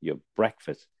meal, your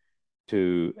breakfast,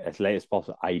 to as late as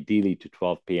possible, ideally to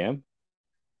 12 p.m.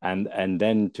 and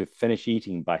then to finish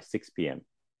eating by 6 p.m.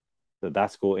 So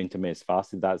that's called intermittent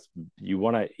fasting. That's you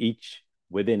want to each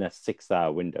within a 6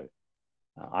 hour window.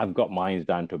 I've got mine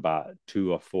down to about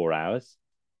 2 or 4 hours.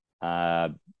 Uh,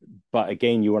 but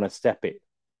again, you want to step it,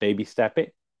 baby step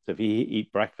it. So if you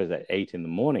eat breakfast at 8 in the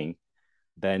morning,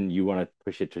 then you want to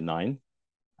push it to 9,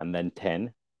 and then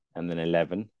 10, and then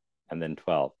 11, and then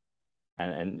 12.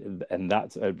 And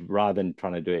that's rather than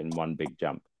trying to do it in one big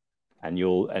jump.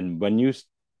 And when you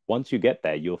once you get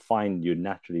there, you'll find you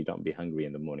naturally don't be hungry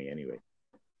in the morning anyway.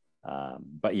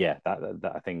 But yeah,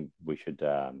 that I think we should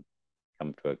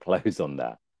come to a close on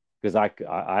that, because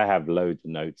I have loads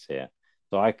of notes here,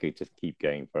 so I could just keep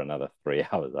going for another 3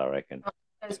 hours, I reckon.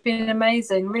 It's been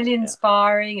amazing, really Yeah.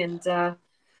 inspiring, and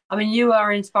I mean, you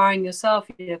are inspiring yourself,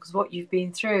 because what you've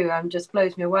been through just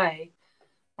blows me away.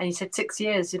 And you said 6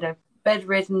 years,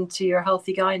 bedridden to you're a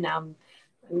healthy guy now. And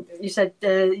you said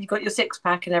you got your six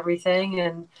pack and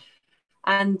everything,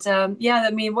 and yeah,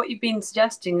 I mean, what you've been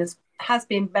suggesting has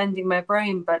been bending my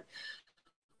brain, but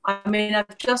I mean,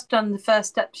 I've just done the first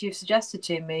steps you've suggested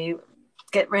to me.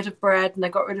 Get rid of bread, and I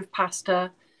got rid of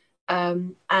pasta,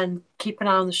 and keep an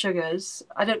eye on the sugars.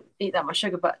 I don't eat that much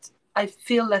sugar, but I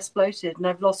feel less bloated, and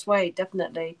I've lost weight,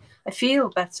 definitely. I feel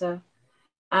better.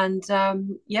 And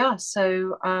yeah,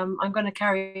 so I'm going to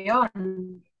carry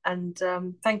on. And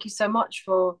thank you so much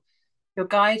for your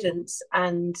guidance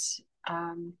and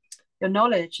your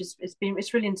knowledge.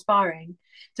 It's really inspiring.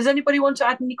 Does anybody want to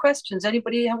add any questions?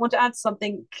 Anybody want to add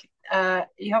something?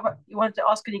 You wanted to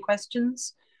ask any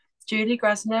questions? Julie,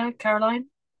 Grasner, Caroline, do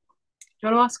you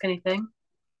want to ask anything?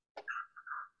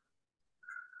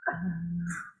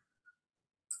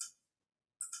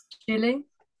 Julie?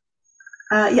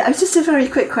 Yeah, it's just a very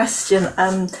quick question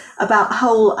about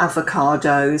whole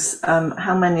avocados.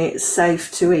 How many it's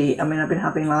safe to eat? I mean, I've been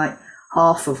having like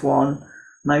half of one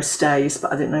most days,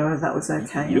 but I didn't know whether that was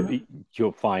okay.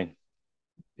 You're fine.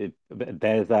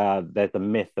 There's a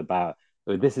myth about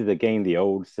this is again the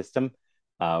old system,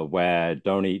 where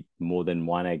don't eat more than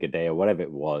one egg a day or whatever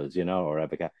it was, or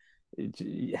avocado.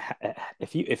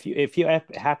 If you're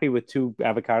happy with 2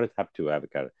 avocados, have 2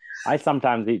 avocados. I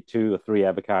sometimes eat 2 or 3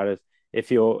 avocados. If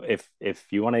you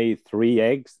want to eat 3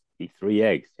 eggs, eat 3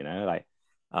 eggs. Like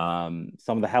some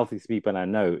of the healthiest people I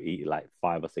know eat like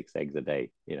 5 or 6 eggs a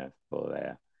day.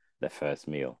 For their first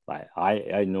meal. Like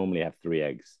I normally have 3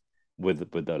 eggs with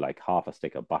the like half a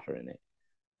stick of butter in it.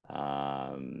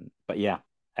 But yeah,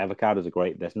 avocados are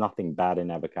great. There's nothing bad in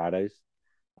avocados.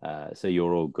 So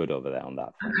you're all good over there on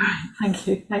that front. Thank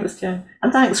you. Thanks, Joe.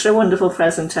 And thanks for a wonderful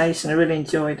presentation. I really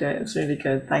enjoyed it. It was really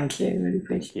good. Thank you. Really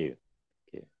appreciate it.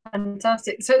 Thank you.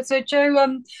 Fantastic. So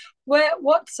Joe,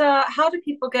 how do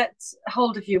people get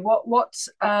hold of you? What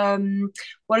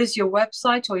is your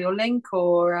website or your link,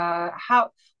 or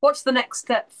what's the next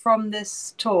step from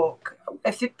this talk?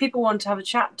 If people want to have a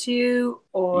chat to you,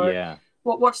 or Yeah.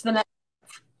 what's the next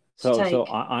to take? So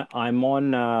I'm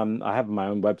on I have my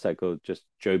own website called just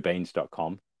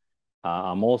joebaines.com.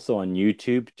 I'm also on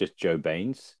YouTube, just Joe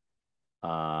Baines.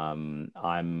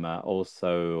 I'm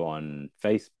also on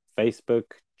Facebook,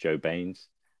 Joe Baines.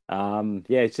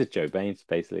 Yeah, it's just Joe Baines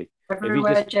basically.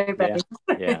 Everywhere, Joe Baines.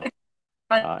 Yeah.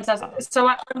 Fantastic.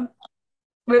 So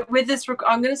with this,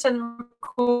 I'm going to send the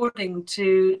recording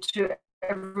to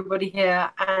everybody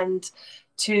here and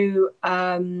to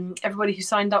everybody who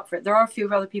signed up for it. There are a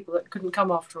few other people that couldn't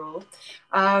come after all,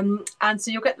 and so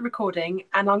you'll get the recording.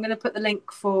 And I'm going to put the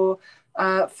link for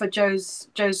Joe's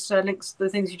links, the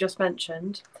things you just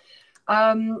mentioned.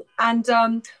 And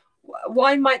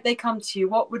why might they come to you?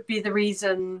 What would be the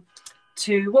reason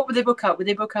what would they book up? Would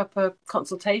they book up a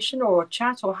consultation or a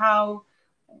chat, or how?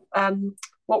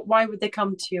 Why would they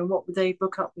come to you, and what would they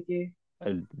book up with you?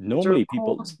 Normally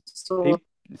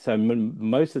so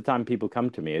most of the time people come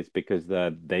to me is because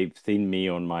they've seen me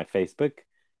on my Facebook,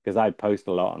 because I post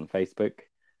a lot on Facebook,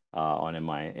 on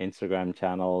my Instagram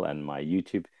channel and my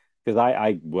YouTube, because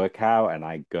I work out and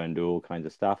I go and do all kinds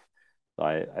of stuff. So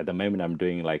at the moment I'm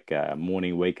doing like a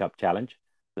morning wake up challenge.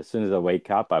 As soon as I wake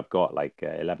up, I've got like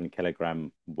a 11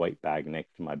 kilogram weight bag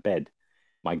next to my bed.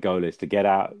 My goal is to get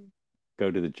out,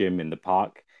 go to the gym in the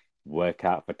park, work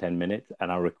out for 10 minutes,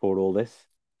 and I record all this.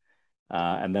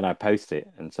 And then I post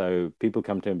it. And so people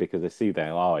come to me because they see that,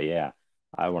 oh, yeah,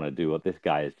 I want to do what this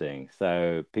guy is doing.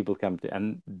 So people come to,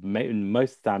 and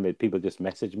most of the time people just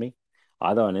message me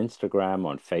either on Instagram,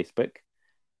 on Facebook,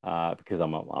 because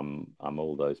I'm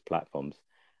all those platforms.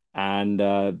 And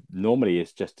normally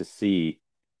it's just to see,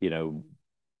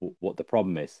 what the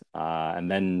problem is.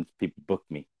 And then people book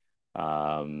me.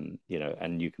 And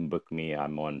you can book me.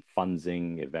 I'm on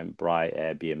Funzing, Eventbrite,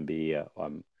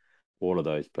 Airbnb, all of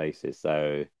those places.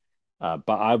 So, but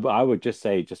I would just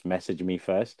say, just message me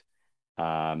first,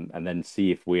 and then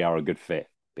see if we are a good fit.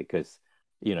 Because,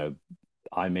 you know,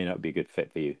 I may not be a good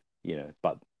fit for you, you know,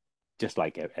 but just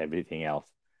like everything else.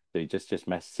 So you just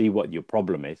see what your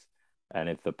problem is. And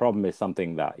if the problem is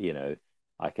something that, you know,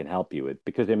 I can help you with,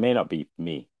 because it may not be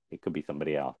me, it could be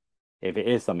somebody else. If it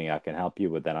is something I can help you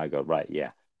with, then I go, right,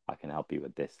 yeah, I can help you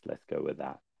with this. Let's go with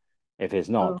that. If it's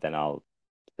Oh, not, then I'll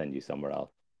send you somewhere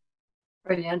else.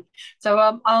 brilliant. So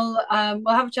we'll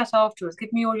have a chat afterwards.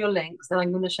 Give me all your links, and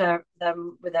I'm going to share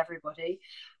them with everybody.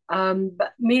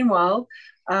 But meanwhile,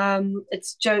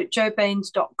 it's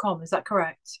joebaines.com. Is that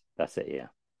correct? That's it, yeah.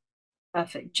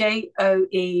 Perfect.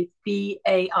 JOEBAINS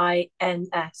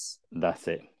That's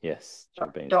it. Yes.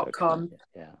 .com.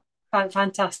 Yeah.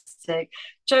 Fantastic.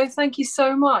 Joe, thank you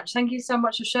so much. Thank you so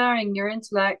much for sharing your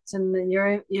intellect and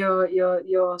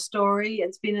your story.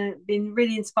 It's been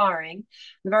really inspiring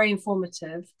and very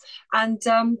informative. And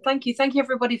thank you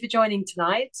everybody for joining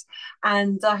tonight.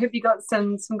 And I hope you got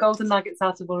some golden nuggets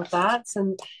out of all of that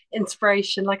and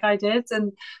inspiration like I did.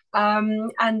 And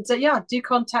yeah, do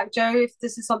contact Joe if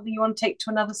this is something you want to take to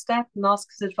another step and ask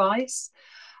his advice.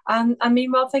 And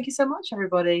meanwhile, thank you so much,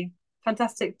 everybody.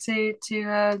 Fantastic to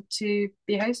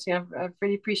be hosting. I've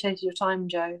really appreciated your time,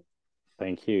 Joe.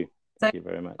 Thank you. Thank you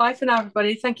very much. Bye for now,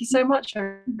 everybody. Thank you so much,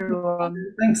 everyone.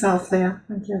 Thanks, Althea.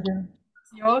 Thank you, everyone.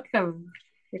 You're welcome.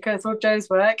 Because it's all Joe's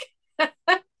work.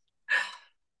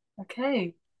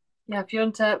 Okay. Yeah, if you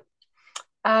want to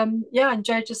yeah, and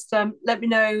Joe, just let me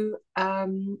know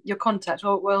your contact,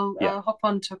 or we'll hop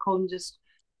on to a call and just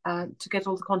to get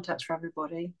all the contacts for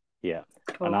everybody. Yeah.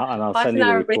 Cool. And I'll Bye send for you now,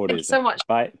 the everybody. recordings. Thank you so much.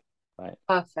 Bye. Bye.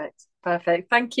 Perfect. Thank you.